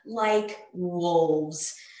howl like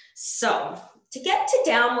wolves. So to get to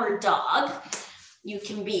downward dog, you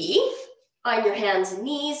can be on your hands and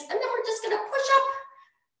knees, and then we're just going to push up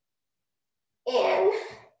in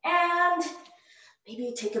and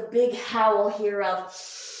maybe take a big howl here of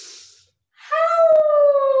howl.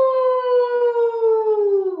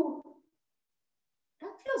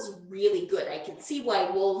 That feels really good. I can see why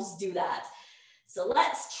wolves do that. So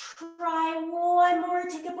let's try one more.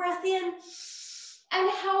 Take a breath in and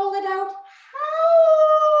howl it out.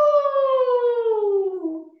 Howl.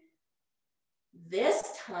 This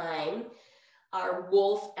time, our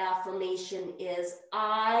wolf affirmation is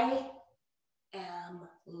I am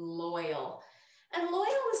loyal. And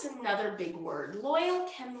loyal is another big word. Loyal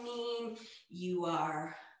can mean you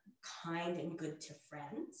are kind and good to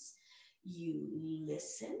friends. You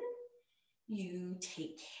listen. You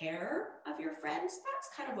take care of your friends. That's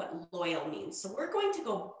kind of what loyal means. So we're going to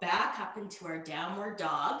go back up into our downward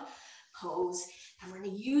dog pose, and we're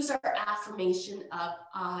going to use our affirmation of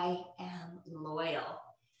I am loyal.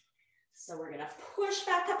 So we're going to push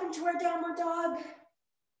back up into our downward dog.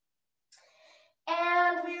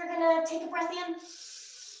 And we're going to take a breath in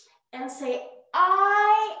and say,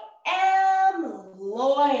 I am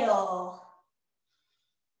loyal.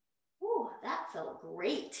 Ooh, that felt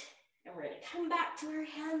great. And we're going to come back to our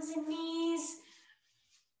hands and knees.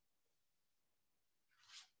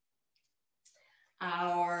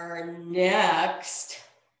 Our next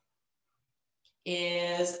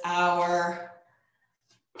is our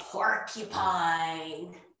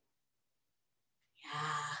porcupine.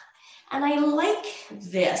 Yeah. And I like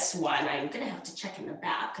this one. I'm going to have to check in the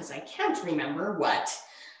back because I can't remember what.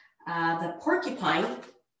 The porcupine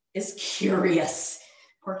is curious.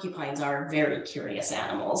 Porcupines are very curious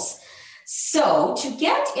animals. So to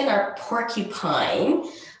get in our porcupine,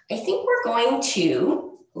 I think we're going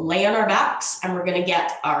to lay on our backs and we're going to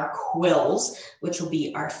get our quills, which will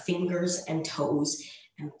be our fingers and toes,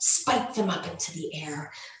 and spike them up into the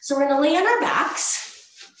air. So we're going to lay on our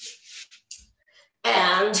backs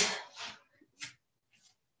and,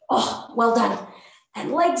 oh, well done.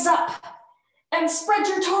 And legs up and spread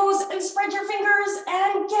your toes and spread your fingers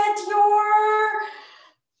and get your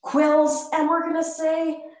quills. And we're going to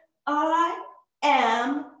say, I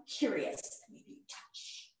am curious. Maybe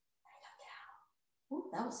touch and come down. Ooh,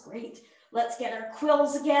 that was great. Let's get our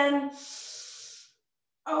quills again.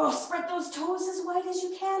 Oh, spread those toes as wide as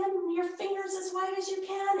you can and your fingers as wide as you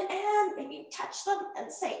can, and maybe touch them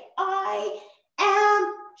and say, I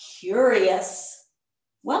am curious.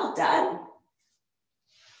 Well done.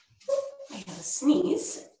 I have a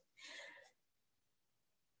sneeze.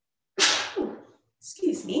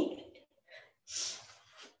 Excuse me.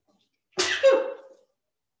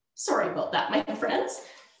 Sorry about that, my friends.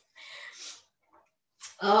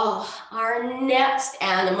 Oh, our next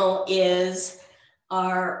animal is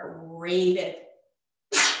our raven.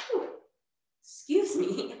 Excuse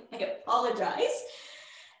me, I apologize.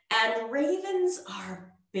 And ravens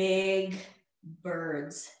are big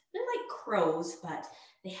birds. They're like crows, but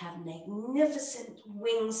they have magnificent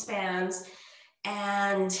wingspans.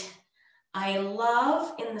 And I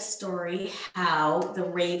love in the story how the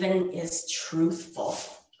raven is truthful,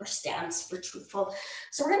 or stands for truthful.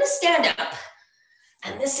 So we're gonna stand up.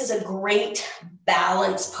 And this is a great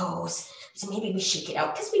balance pose. So maybe we shake it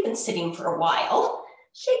out because we've been sitting for a while.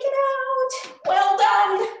 Shake it out. Well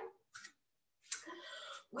done.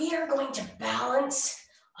 We are going to balance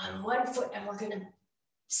on one foot and we're going to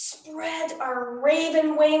spread our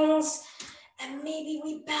raven wings and maybe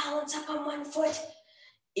we balance up on one foot.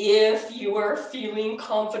 If you are feeling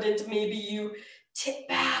confident, maybe you tip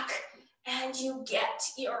back and you get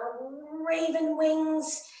your raven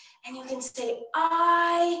wings and you can say,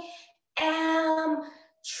 I am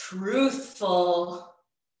truthful.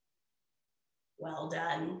 Well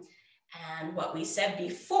done. And what we said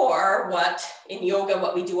before, what in yoga,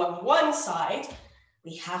 what we do on one side,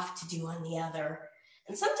 we have to do on the other.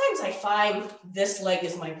 And sometimes I find this leg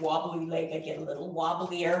is my wobbly leg. I get a little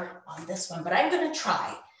wobblier on this one, but I'm going to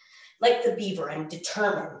try. Like the beaver, I'm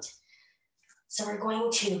determined. So we're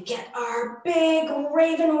going to get our big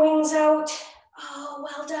raven wings out. Oh,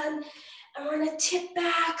 well done. And we're going to tip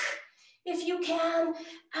back if you can.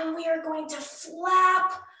 And we are going to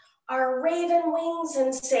flap our raven wings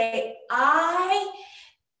and say, I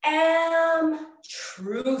am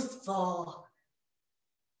truthful.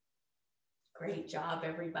 Great job,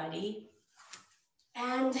 everybody.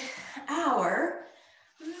 And our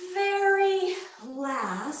very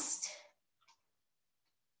last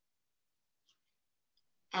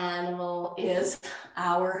animal is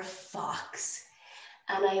our fox.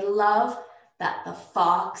 And I love that the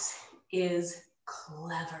fox is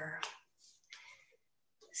clever.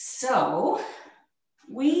 So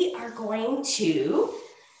we are going to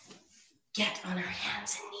get on our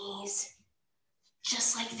hands and knees,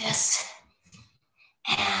 just like this.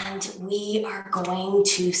 And we are going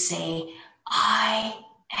to say, I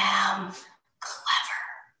am clever.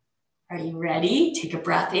 Are you ready? Take a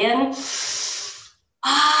breath in.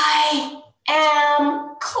 I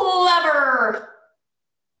am clever.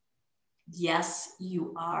 Yes,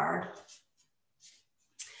 you are.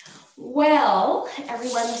 Well,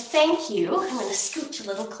 everyone, thank you. I'm going to scooch a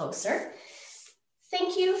little closer.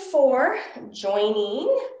 Thank you for joining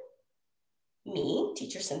me,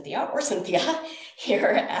 Teacher Cynthia, or Cynthia,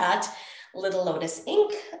 here at Little Lotus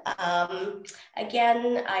Inc.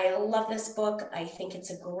 Again, I love this book. I think it's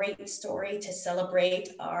a great story to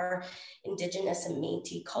celebrate our Indigenous and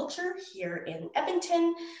Métis culture here in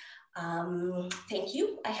Edmonton. Thank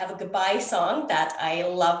you. I have a goodbye song that I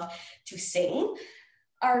love to sing.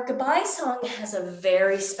 Our goodbye song has a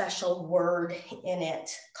very special word in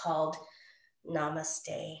it called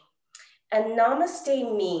Namaste. And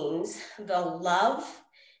Namaste means the love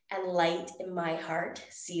and light in my heart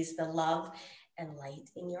sees the love and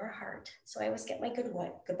light in your heart. So I always get my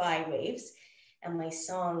goodbye waves, and my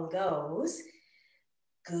song goes,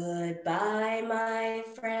 goodbye, my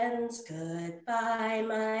friends, goodbye,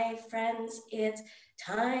 my friends. It's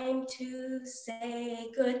time to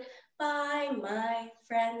say goodbye, my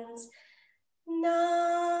friends.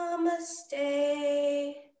 Namaste,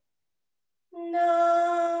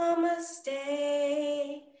 namaste.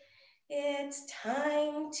 It's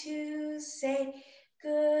time to say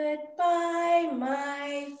goodbye,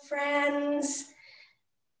 my friends.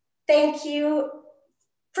 Thank you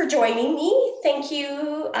for joining me. Thank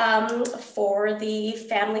you for the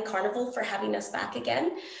Family Carnival for having us back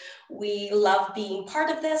again. We love being part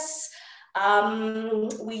of this.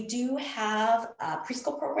 We do have a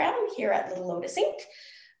preschool program here at Little Lotus Inc.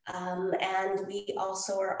 And we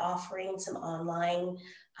also are offering some online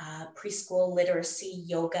preschool literacy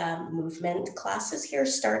yoga movement classes here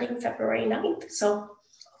starting February 9th. So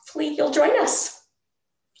hopefully you'll join us.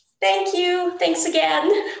 Thank you. Thanks again.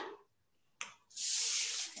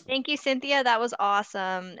 Thank you, Cynthia. That was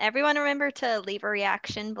awesome. Everyone remember to leave a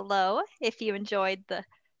reaction below if you enjoyed the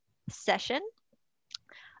session.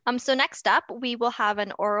 So next up, we will have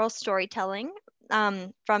an oral storytelling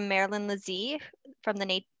from Marilyn Lizee from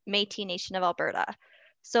the Métis Nation of Alberta.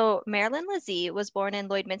 So Marilyn Lizee was born in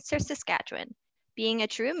Lloydminster, Saskatchewan. Being a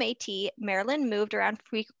true Métis, Marilyn moved around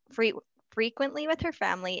frequently with her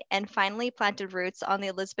family and finally planted roots on the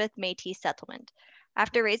Elizabeth Métis settlement.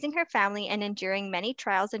 After raising her family and enduring many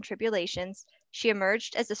trials and tribulations, she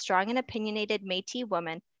emerged as a strong and opinionated Métis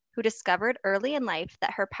woman who discovered early in life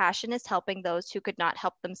that her passion is helping those who could not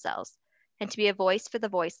help themselves, and to be a voice for the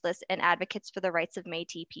voiceless and advocates for the rights of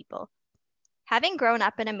Métis people. Having grown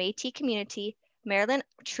up in a Métis community, Marilyn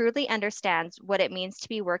truly understands what it means to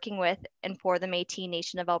be working with and for the Métis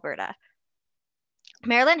Nation of Alberta.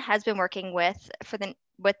 Marilyn has been working with the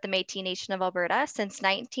Métis Nation of Alberta since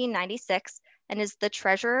 1996 and is the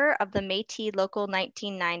treasurer of the Métis Local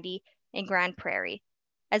 1990 in Grand Prairie.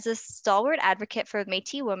 As a stalwart advocate for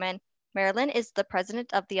Métis women, Marilyn is the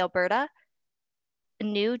president of the Alberta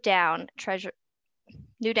New Down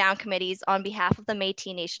committees on behalf of the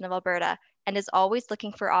Métis Nation of Alberta and is always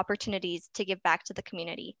looking for opportunities to give back to the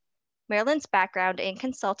community. Marilyn's background in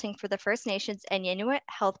consulting for the First Nations and Inuit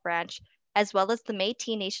Health Branch, as well as the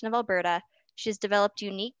Métis Nation of Alberta, she has developed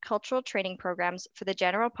unique cultural training programs for the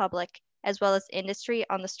general public, as well as industry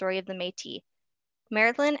on the story of the Métis.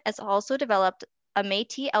 Marilyn has also developed a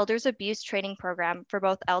Métis Elders Abuse Training Program for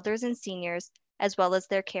both elders and seniors, as well as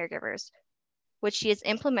their caregivers, which she has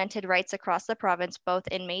implemented rights across the province, both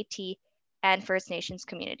in Métis and First Nations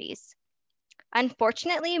communities.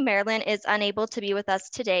 Unfortunately, Marilyn is unable to be with us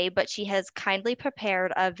today, but she has kindly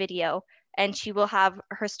prepared a video and she will have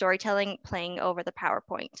her storytelling playing over the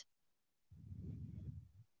PowerPoint.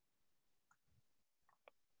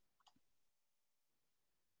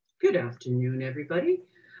 Good afternoon, everybody.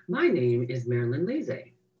 My name is Marilyn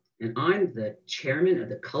Lizee, and I'm the chairman of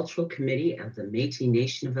the Cultural Committee of the Métis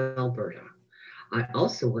Nation of Alberta. I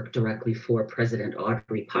also work directly for President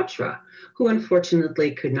Audrey Patra, who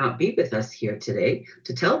unfortunately could not be with us here today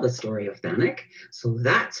to tell the story of Bannock. So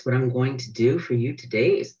that's what I'm going to do for you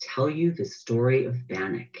today, is tell you the story of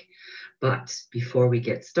Bannock. But before we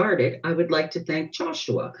get started, I would like to thank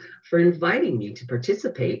Joshua for inviting me to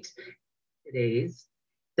participate in today's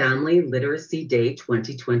Family Literacy Day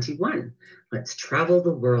 2021. Let's travel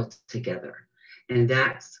the world together. And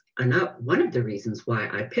that's one of the reasons why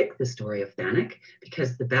I picked the story of Bannock,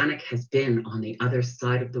 because the Bannock has been on the other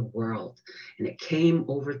side of the world, and it came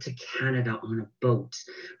over to Canada on a boat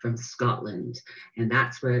from Scotland, and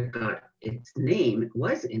that's where it got its name. It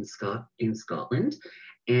was in Scotland,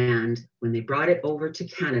 and when they brought it over to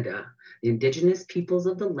Canada, the Indigenous peoples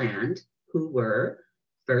of the land, who were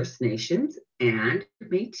First Nations and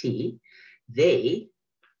Métis, they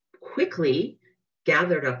quickly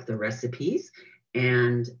gathered up the recipes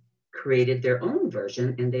and created their own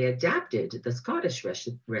version, and they adapted the Scottish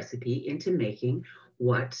recipe into making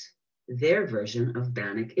what their version of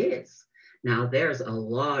Bannock is. Now, there's a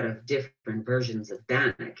lot of different versions of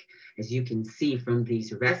Bannock, as you can see from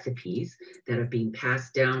these recipes that are being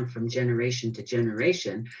passed down from generation to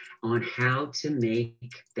generation on how to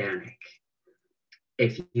make Bannock.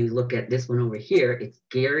 If you look at this one over here, it's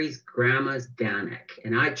Gary's grandma's Bannock.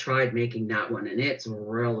 And I tried making that one, and it's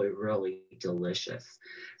really, really delicious.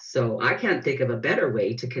 So I can't think of a better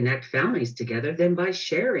way to connect families together than by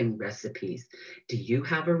sharing recipes. Do you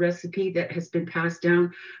have a recipe that has been passed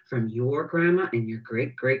down from your grandma and your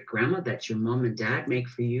great-great-grandma that your mom and dad make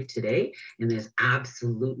for you today? And it's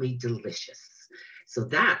absolutely delicious. So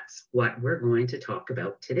that's what we're going to talk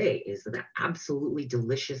about today, is the absolutely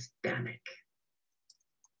delicious Bannock.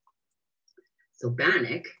 So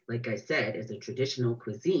Bannock, like I said, is a traditional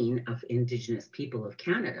cuisine of Indigenous people of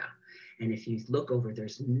Canada. And if you look over,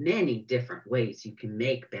 there's many different ways you can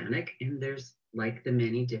make Bannock, and there's like the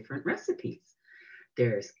many different recipes.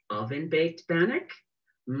 There's oven-baked Bannock,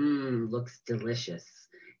 looks delicious.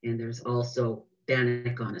 And there's also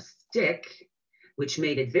Bannock on a stick, which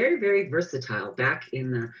made it very, very versatile back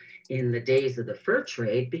in the days of the fur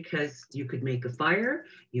trade, because you could make a fire,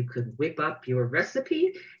 you could whip up your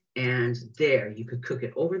recipe, and there you could cook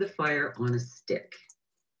it over the fire on a stick.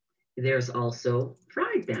 There's also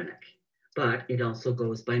fried Bannock, but it also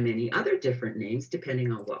goes by many other different names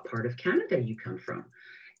depending on what part of Canada you come from.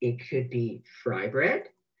 It could be fry bread,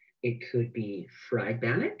 it could be fried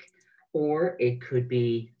Bannock, or it could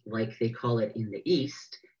be, like they call it in the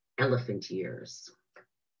East, elephant ears.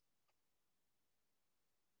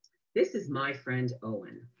 This is my friend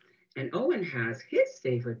Owen. And Owen has his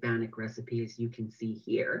favorite Bannock recipe, as you can see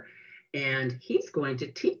here, and he's going to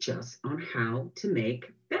teach us on how to make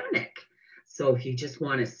Bannock. So if you just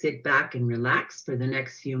want to sit back and relax for the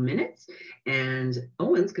next few minutes, and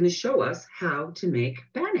Owen's going to show us how to make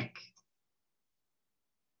Bannock.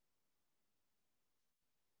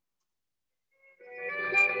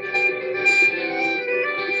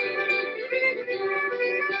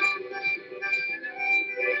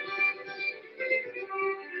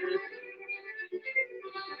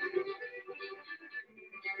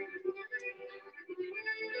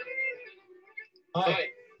 Hi,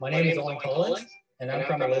 my name is Owen Collins, and I'm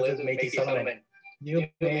from Elizabeth Métis Settlement. You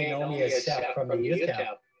may know me as Chef from the youth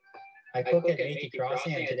camp. I cook at Metis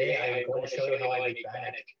Crossing, and today I am going to show you how I make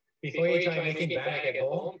bannock. Before you try making bannock at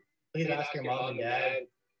home, please ask your mom and dad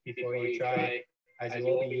before you try, as you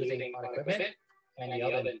will be using hot equipment and the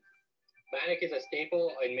oven. Bannock is a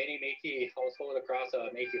staple in many Métis households across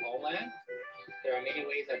Métis homeland. There are many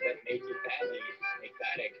ways that Métis families make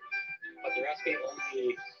bannock, but the recipe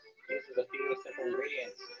only uses a few simple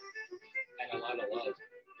ingredients and a lot of love.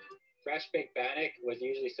 Fresh baked bannock was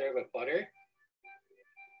usually served with butter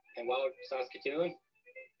and wild Saskatoon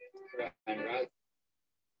and raspberry.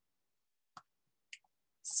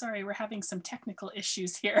 Sorry, we're having some technical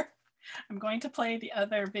issues here. I'm going to play the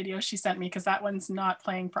other video she sent me because that one's not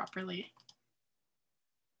playing properly.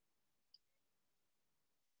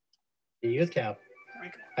 The youth camp.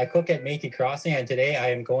 I cook at Metis Crossing, and today I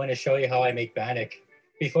am going to show you how I make bannock.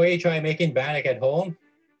 Before you try making bannock at home,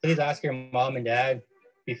 please ask your mom and dad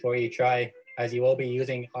before you try, as you will be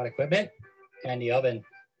using hot equipment and the oven.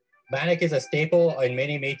 Bannock is a staple in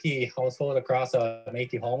many Métis households across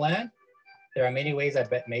Métis homeland. There are many ways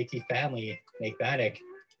that Métis family make bannock,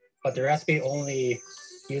 but the recipe only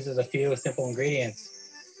uses a few simple ingredients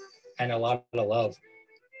and a lot of love.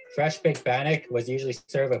 Fresh baked bannock was usually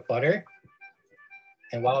served with butter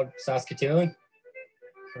and wild Saskatoon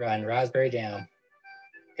and raspberry jam.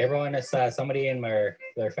 Everyone is somebody in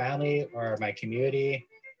their family or my community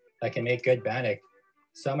that can make good bannock.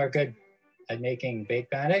 Some are good at making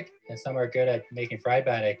baked bannock, and some are good at making fried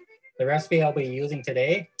bannock. The recipe I'll be using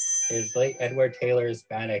today is late Edward Taylor's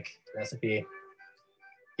bannock recipe.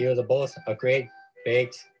 He was both a great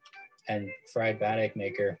baked and fried bannock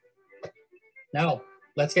maker. Now,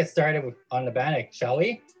 let's get started on the bannock, shall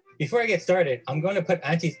we? Before I get started, I'm going to put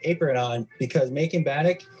Auntie's apron on because making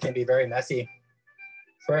bannock can be very messy.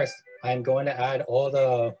 First, I'm going to add all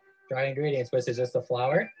the dry ingredients, which is just the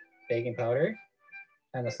flour, baking powder,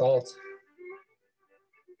 and the salt.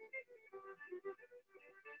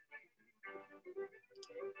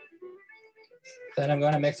 Then I'm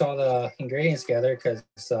going to mix all the ingredients together because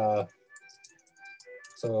so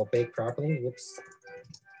it'll bake properly. Whoops.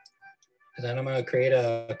 And then I'm going to create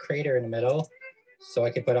a crater in the middle so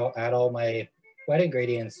I can add all my wet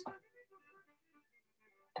ingredients.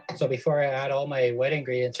 So before I add all my wet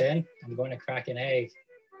ingredients in, I'm going to crack an egg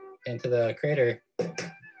into the crater,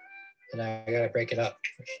 and I got to break it up.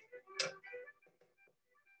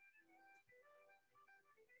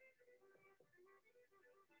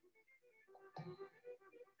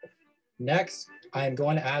 Next, I'm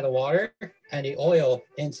going to add the water and the oil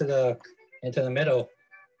into the middle.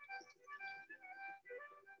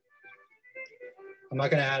 I'm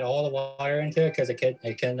not going to add all the water into it because it can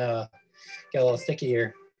get a little sticky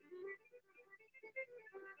here.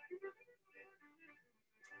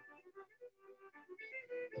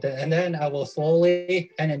 And then I will slowly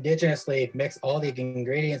and indigenously mix all the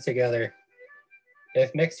ingredients together.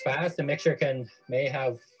 If mixed fast, the mixture may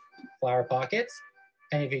have flour pockets.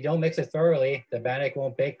 And if you don't mix it thoroughly, the bannock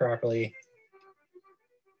won't bake properly.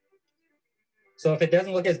 So if it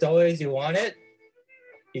doesn't look as doughy as you want it,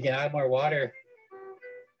 you can add more water.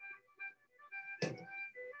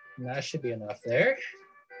 And that should be enough there.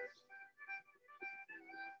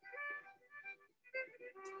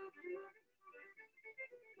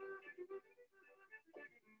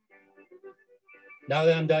 Now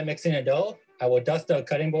that I'm done mixing the dough, I will dust the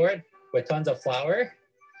cutting board with tons of flour.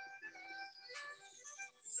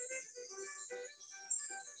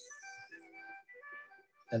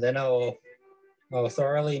 And then I'll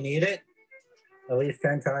thoroughly knead it at least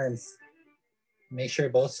 10 times. Make sure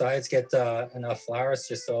both sides get enough flour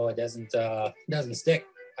just so it doesn't stick.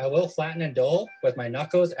 I will flatten the dough with my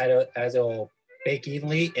knuckles as it will bake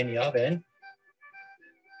evenly in the oven.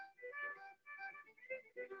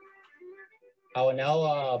 I will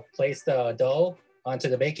now place the dough onto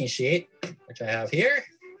the baking sheet, which I have here.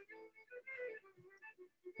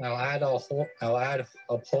 I'll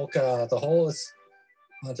poke the holes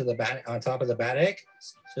onto on top of the bannock,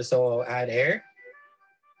 just so I'll add air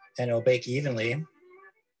and it'll bake evenly.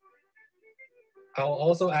 I'll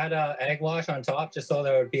also add egg wash on top, just so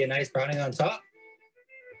there would be a nice browning on top.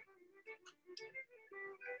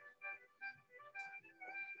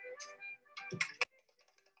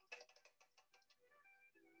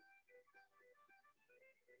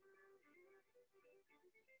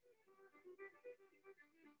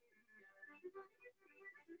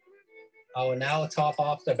 I will now top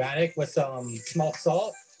off the bannock with some smoked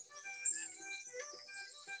salt.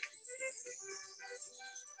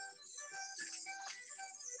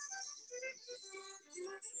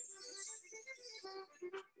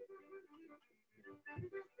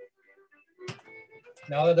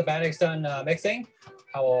 Now that the bannock's done mixing,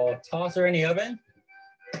 I will toss her in the oven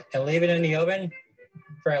and leave it in the oven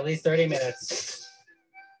for at least 30 minutes.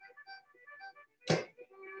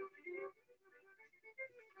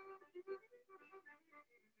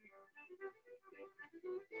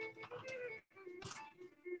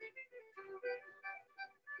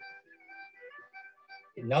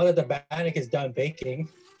 Now that the bannock is done baking,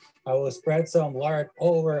 I will spread some lard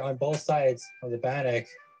over on both sides of the bannock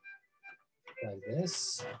like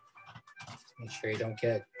this. Just make sure you don't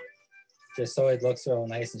get, just so it looks real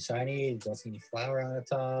nice and shiny. You don't see any flour on the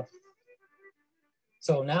top.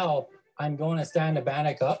 So now I'm going to stand the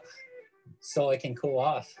bannock up so it can cool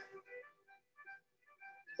off.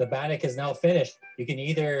 The bannock is now finished. You can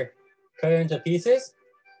either cut it into pieces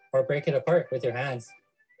or break it apart with your hands.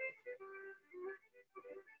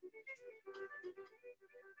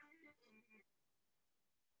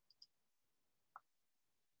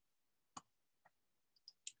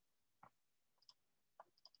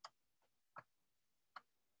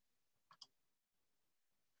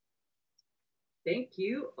 Thank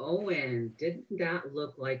you, Owen. Didn't that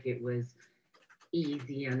look like it was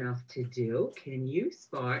easy enough to do? Can you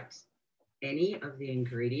spot any of the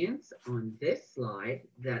ingredients on this slide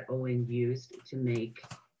that Owen used to make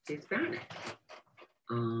his bannock?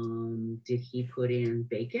 Did he put in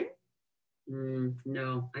bacon?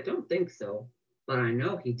 No, I don't think so. But I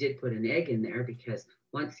know he did put an egg in there because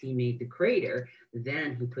once he made the crater,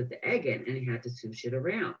 then he put the egg in and he had to swoosh it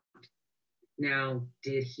around. Now,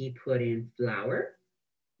 did he put in flour?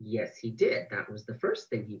 Yes, he did. That was the first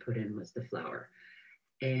thing he put in was the flour.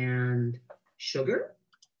 And sugar?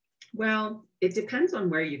 Well, it depends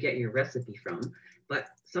on where you get your recipe from, but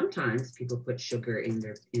sometimes people put sugar in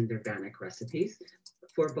their bannock recipes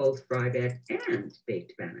for both fry bed and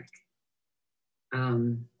baked bannock.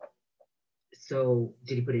 So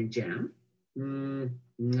did he put in jam?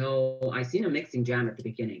 No, I seen him mixing jam at the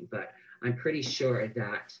beginning, but I'm pretty sure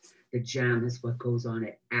that the jam is what goes on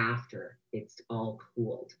it after it's all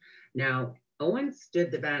cooled. Now, Owen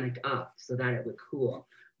stood the bannock up so that it would cool,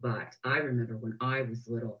 but I remember when I was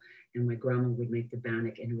little and my grandma would make the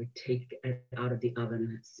bannock and it would take it out of the oven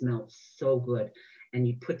and it smelled so good. And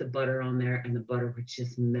you'd put the butter on there and the butter would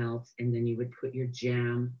just melt, and then you would put your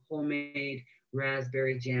jam, homemade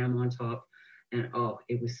raspberry jam on top, and oh,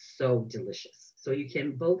 it was so delicious. So you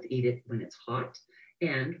can both eat it when it's hot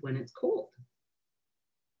and when it's cold.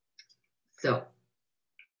 So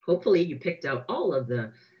hopefully you picked out all of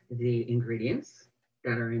the ingredients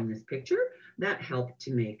that are in this picture that help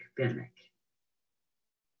to make bannock.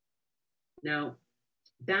 Now,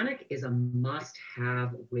 bannock is a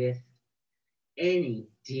must-have with any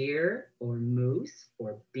deer or moose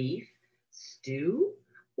or beef stew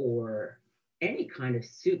or any kind of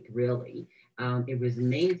soup, really. It was a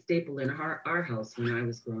main staple in our house when I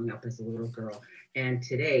was growing up as a little girl. And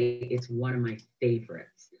today it's one of my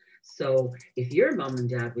favorites. So if your mom and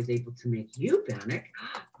dad was able to make you bannock,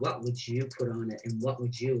 what would you put on it and what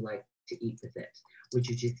would you like to eat with it? Would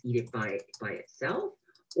you just eat it by itself,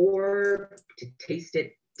 or to taste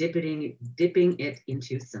it, dipping it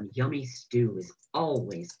into some yummy stew is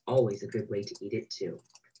always a good way to eat it too.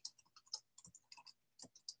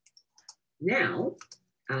 Now,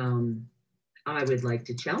 I would like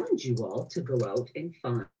to challenge you all to go out and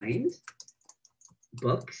find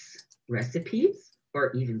books, recipes,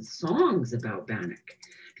 or even songs about bannock.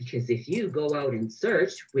 Because if you go out and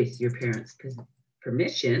search with your parents'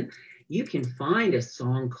 permission, you can find a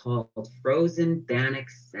song called Frozen Bannock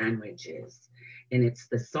Sandwiches. And it's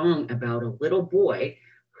the song about a little boy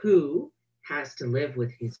who has to live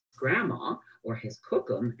with his grandma or his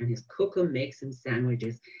cookum, and his cookum makes him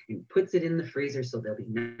sandwiches and puts it in the freezer so they'll be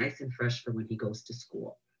nice and fresh for when he goes to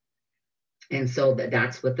school. And so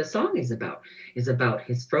that's what the song is about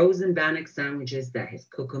his frozen bannock sandwiches that his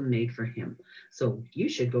cookum made for him. So you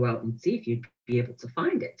should go out and see if you'd be able to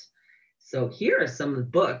find it. So here are some of the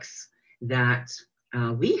books that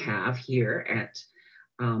we have here at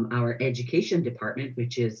our education department,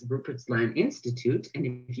 which is Rupert's Land Institute.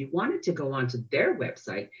 And if you wanted to go onto their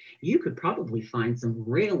website, you could probably find some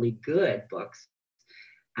really good books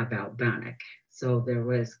about bannock. So there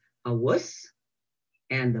was a wuss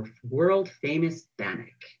and the world famous bannock.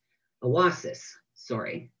 Awasis,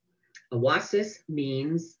 sorry. Awasis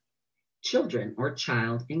means children or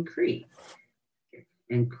child in Cree.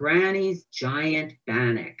 And Granny's giant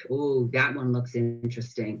bannock. Oh, that one looks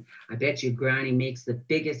interesting. I bet you Granny makes the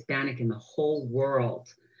biggest bannock in the whole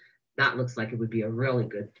world. That looks like it would be a really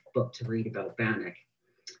good book to read about bannock.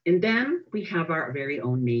 And then we have our very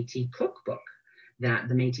own Métis cookbook. that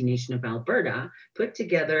the Métis Nation of Alberta put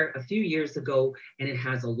together a few years ago, and it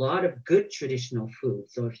has a lot of good traditional food.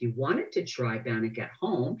 So if you wanted to try bannock at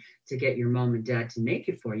home to get your mom and dad to make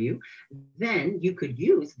it for you, then you could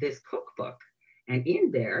use this cookbook. And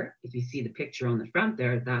in there, if you see the picture on the front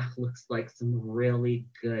there, that looks like some really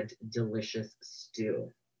good, delicious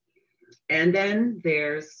stew. And then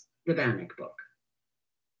there's the bannock book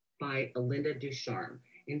by Linda Ducharme.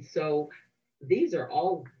 And so these are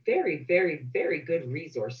all very, very, very good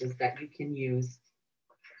resources that you can use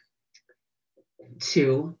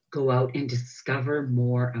to go out and discover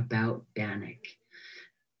more about bannock.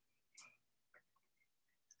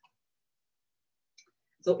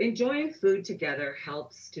 So enjoying food together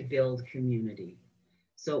helps to build community.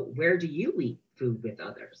 So where do you eat food with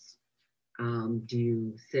others? Do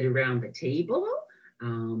you sit around the table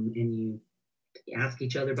and you ask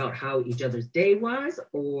each other about how each other's day was,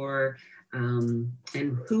 or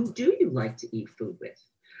and who do you like to eat food with?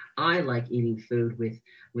 I like eating food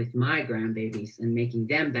with my grandbabies and making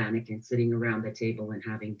them bannock and sitting around the table and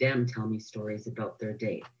having them tell me stories about their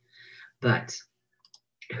day. But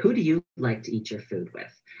who do you like to eat your food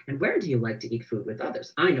with? And where do you like to eat food with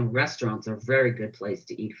others? I know restaurants are a very good place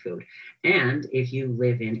to eat food. And if you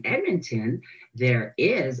live in Edmonton, there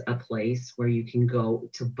is a place where you can go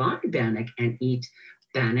to buy bannock and eat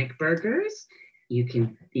bannock burgers. You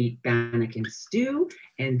can eat bannock and stew,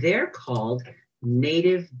 and they're called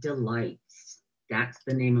Native Delights. That's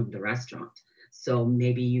the name of the restaurant. So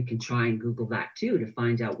maybe you can try and Google that too to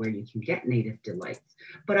find out where you can get Native Delights.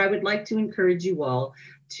 But I would like to encourage you all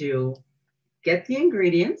to get the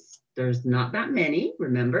ingredients. There's not that many.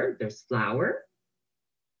 Remember, there's flour,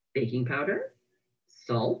 baking powder,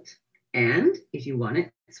 salt, and if you want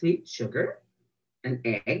it sweet, sugar, an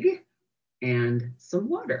egg, and some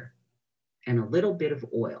water, and a little bit of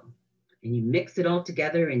oil. And you mix it all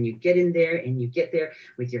together and you get in there and you get there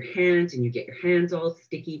with your hands and you get your hands all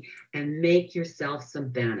sticky and make yourself some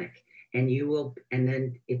bannock. And you will, and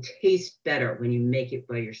then it tastes better when you make it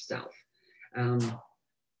by yourself.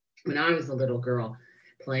 When I was a little girl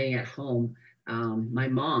playing at home, my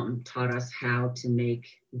mom taught us how to make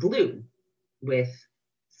glue with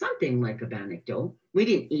something like a bannock dough. We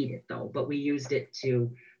didn't eat it though, but we used it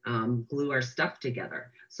to glue our stuff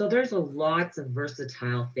together. So there's lots of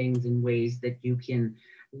versatile things and ways that you can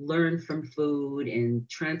learn from food and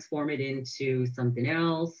transform it into something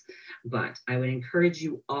else. But I would encourage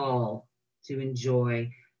you all to enjoy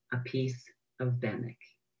a piece of bannock.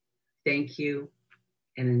 Thank you,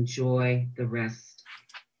 and enjoy the rest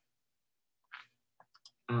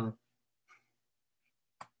of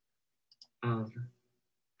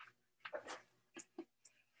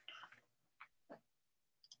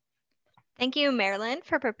Thank you, Marilyn,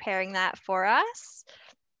 for preparing that for us.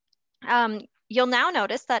 You'll now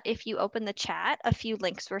notice that if you open the chat, a few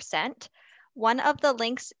links were sent. One of the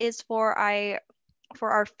links is for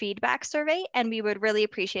our feedback survey, and we would really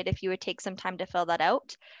appreciate if you would take some time to fill that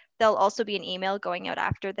out. There'll also be an email going out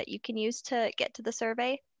after that you can use to get to the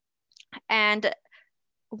survey. And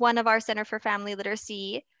one of our Center for Family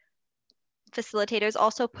Literacy facilitators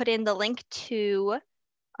also put in the link to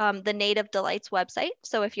the Native Delights website.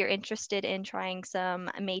 So if you're interested in trying some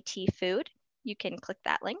Métis food, you can click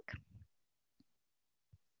that link.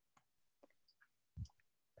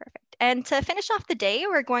 Perfect. And to finish off the day,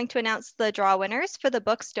 we're going to announce the draw winners for the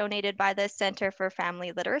books donated by the Center for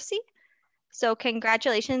Family Literacy. So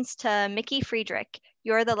congratulations to Mickey Friedrich.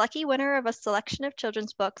 You're the lucky winner of a selection of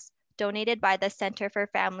children's books donated by the Center for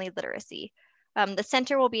Family Literacy. The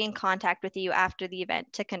center will be in contact with you after the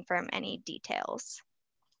event to confirm any details.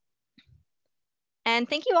 And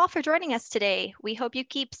thank you all for joining us today. We hope you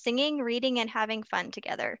keep singing, reading, and having fun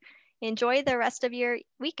together. Enjoy the rest of your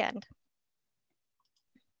weekend.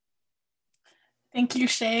 Thank you,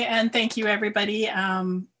 Shay, and thank you, everybody.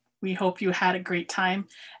 We hope you had a great time.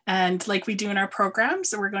 And like we do in our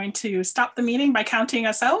programs, we're going to stop the meeting by counting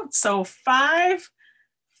us out. So 5,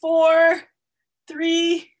 4,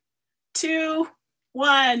 3, 2,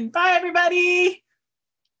 1. Bye, everybody.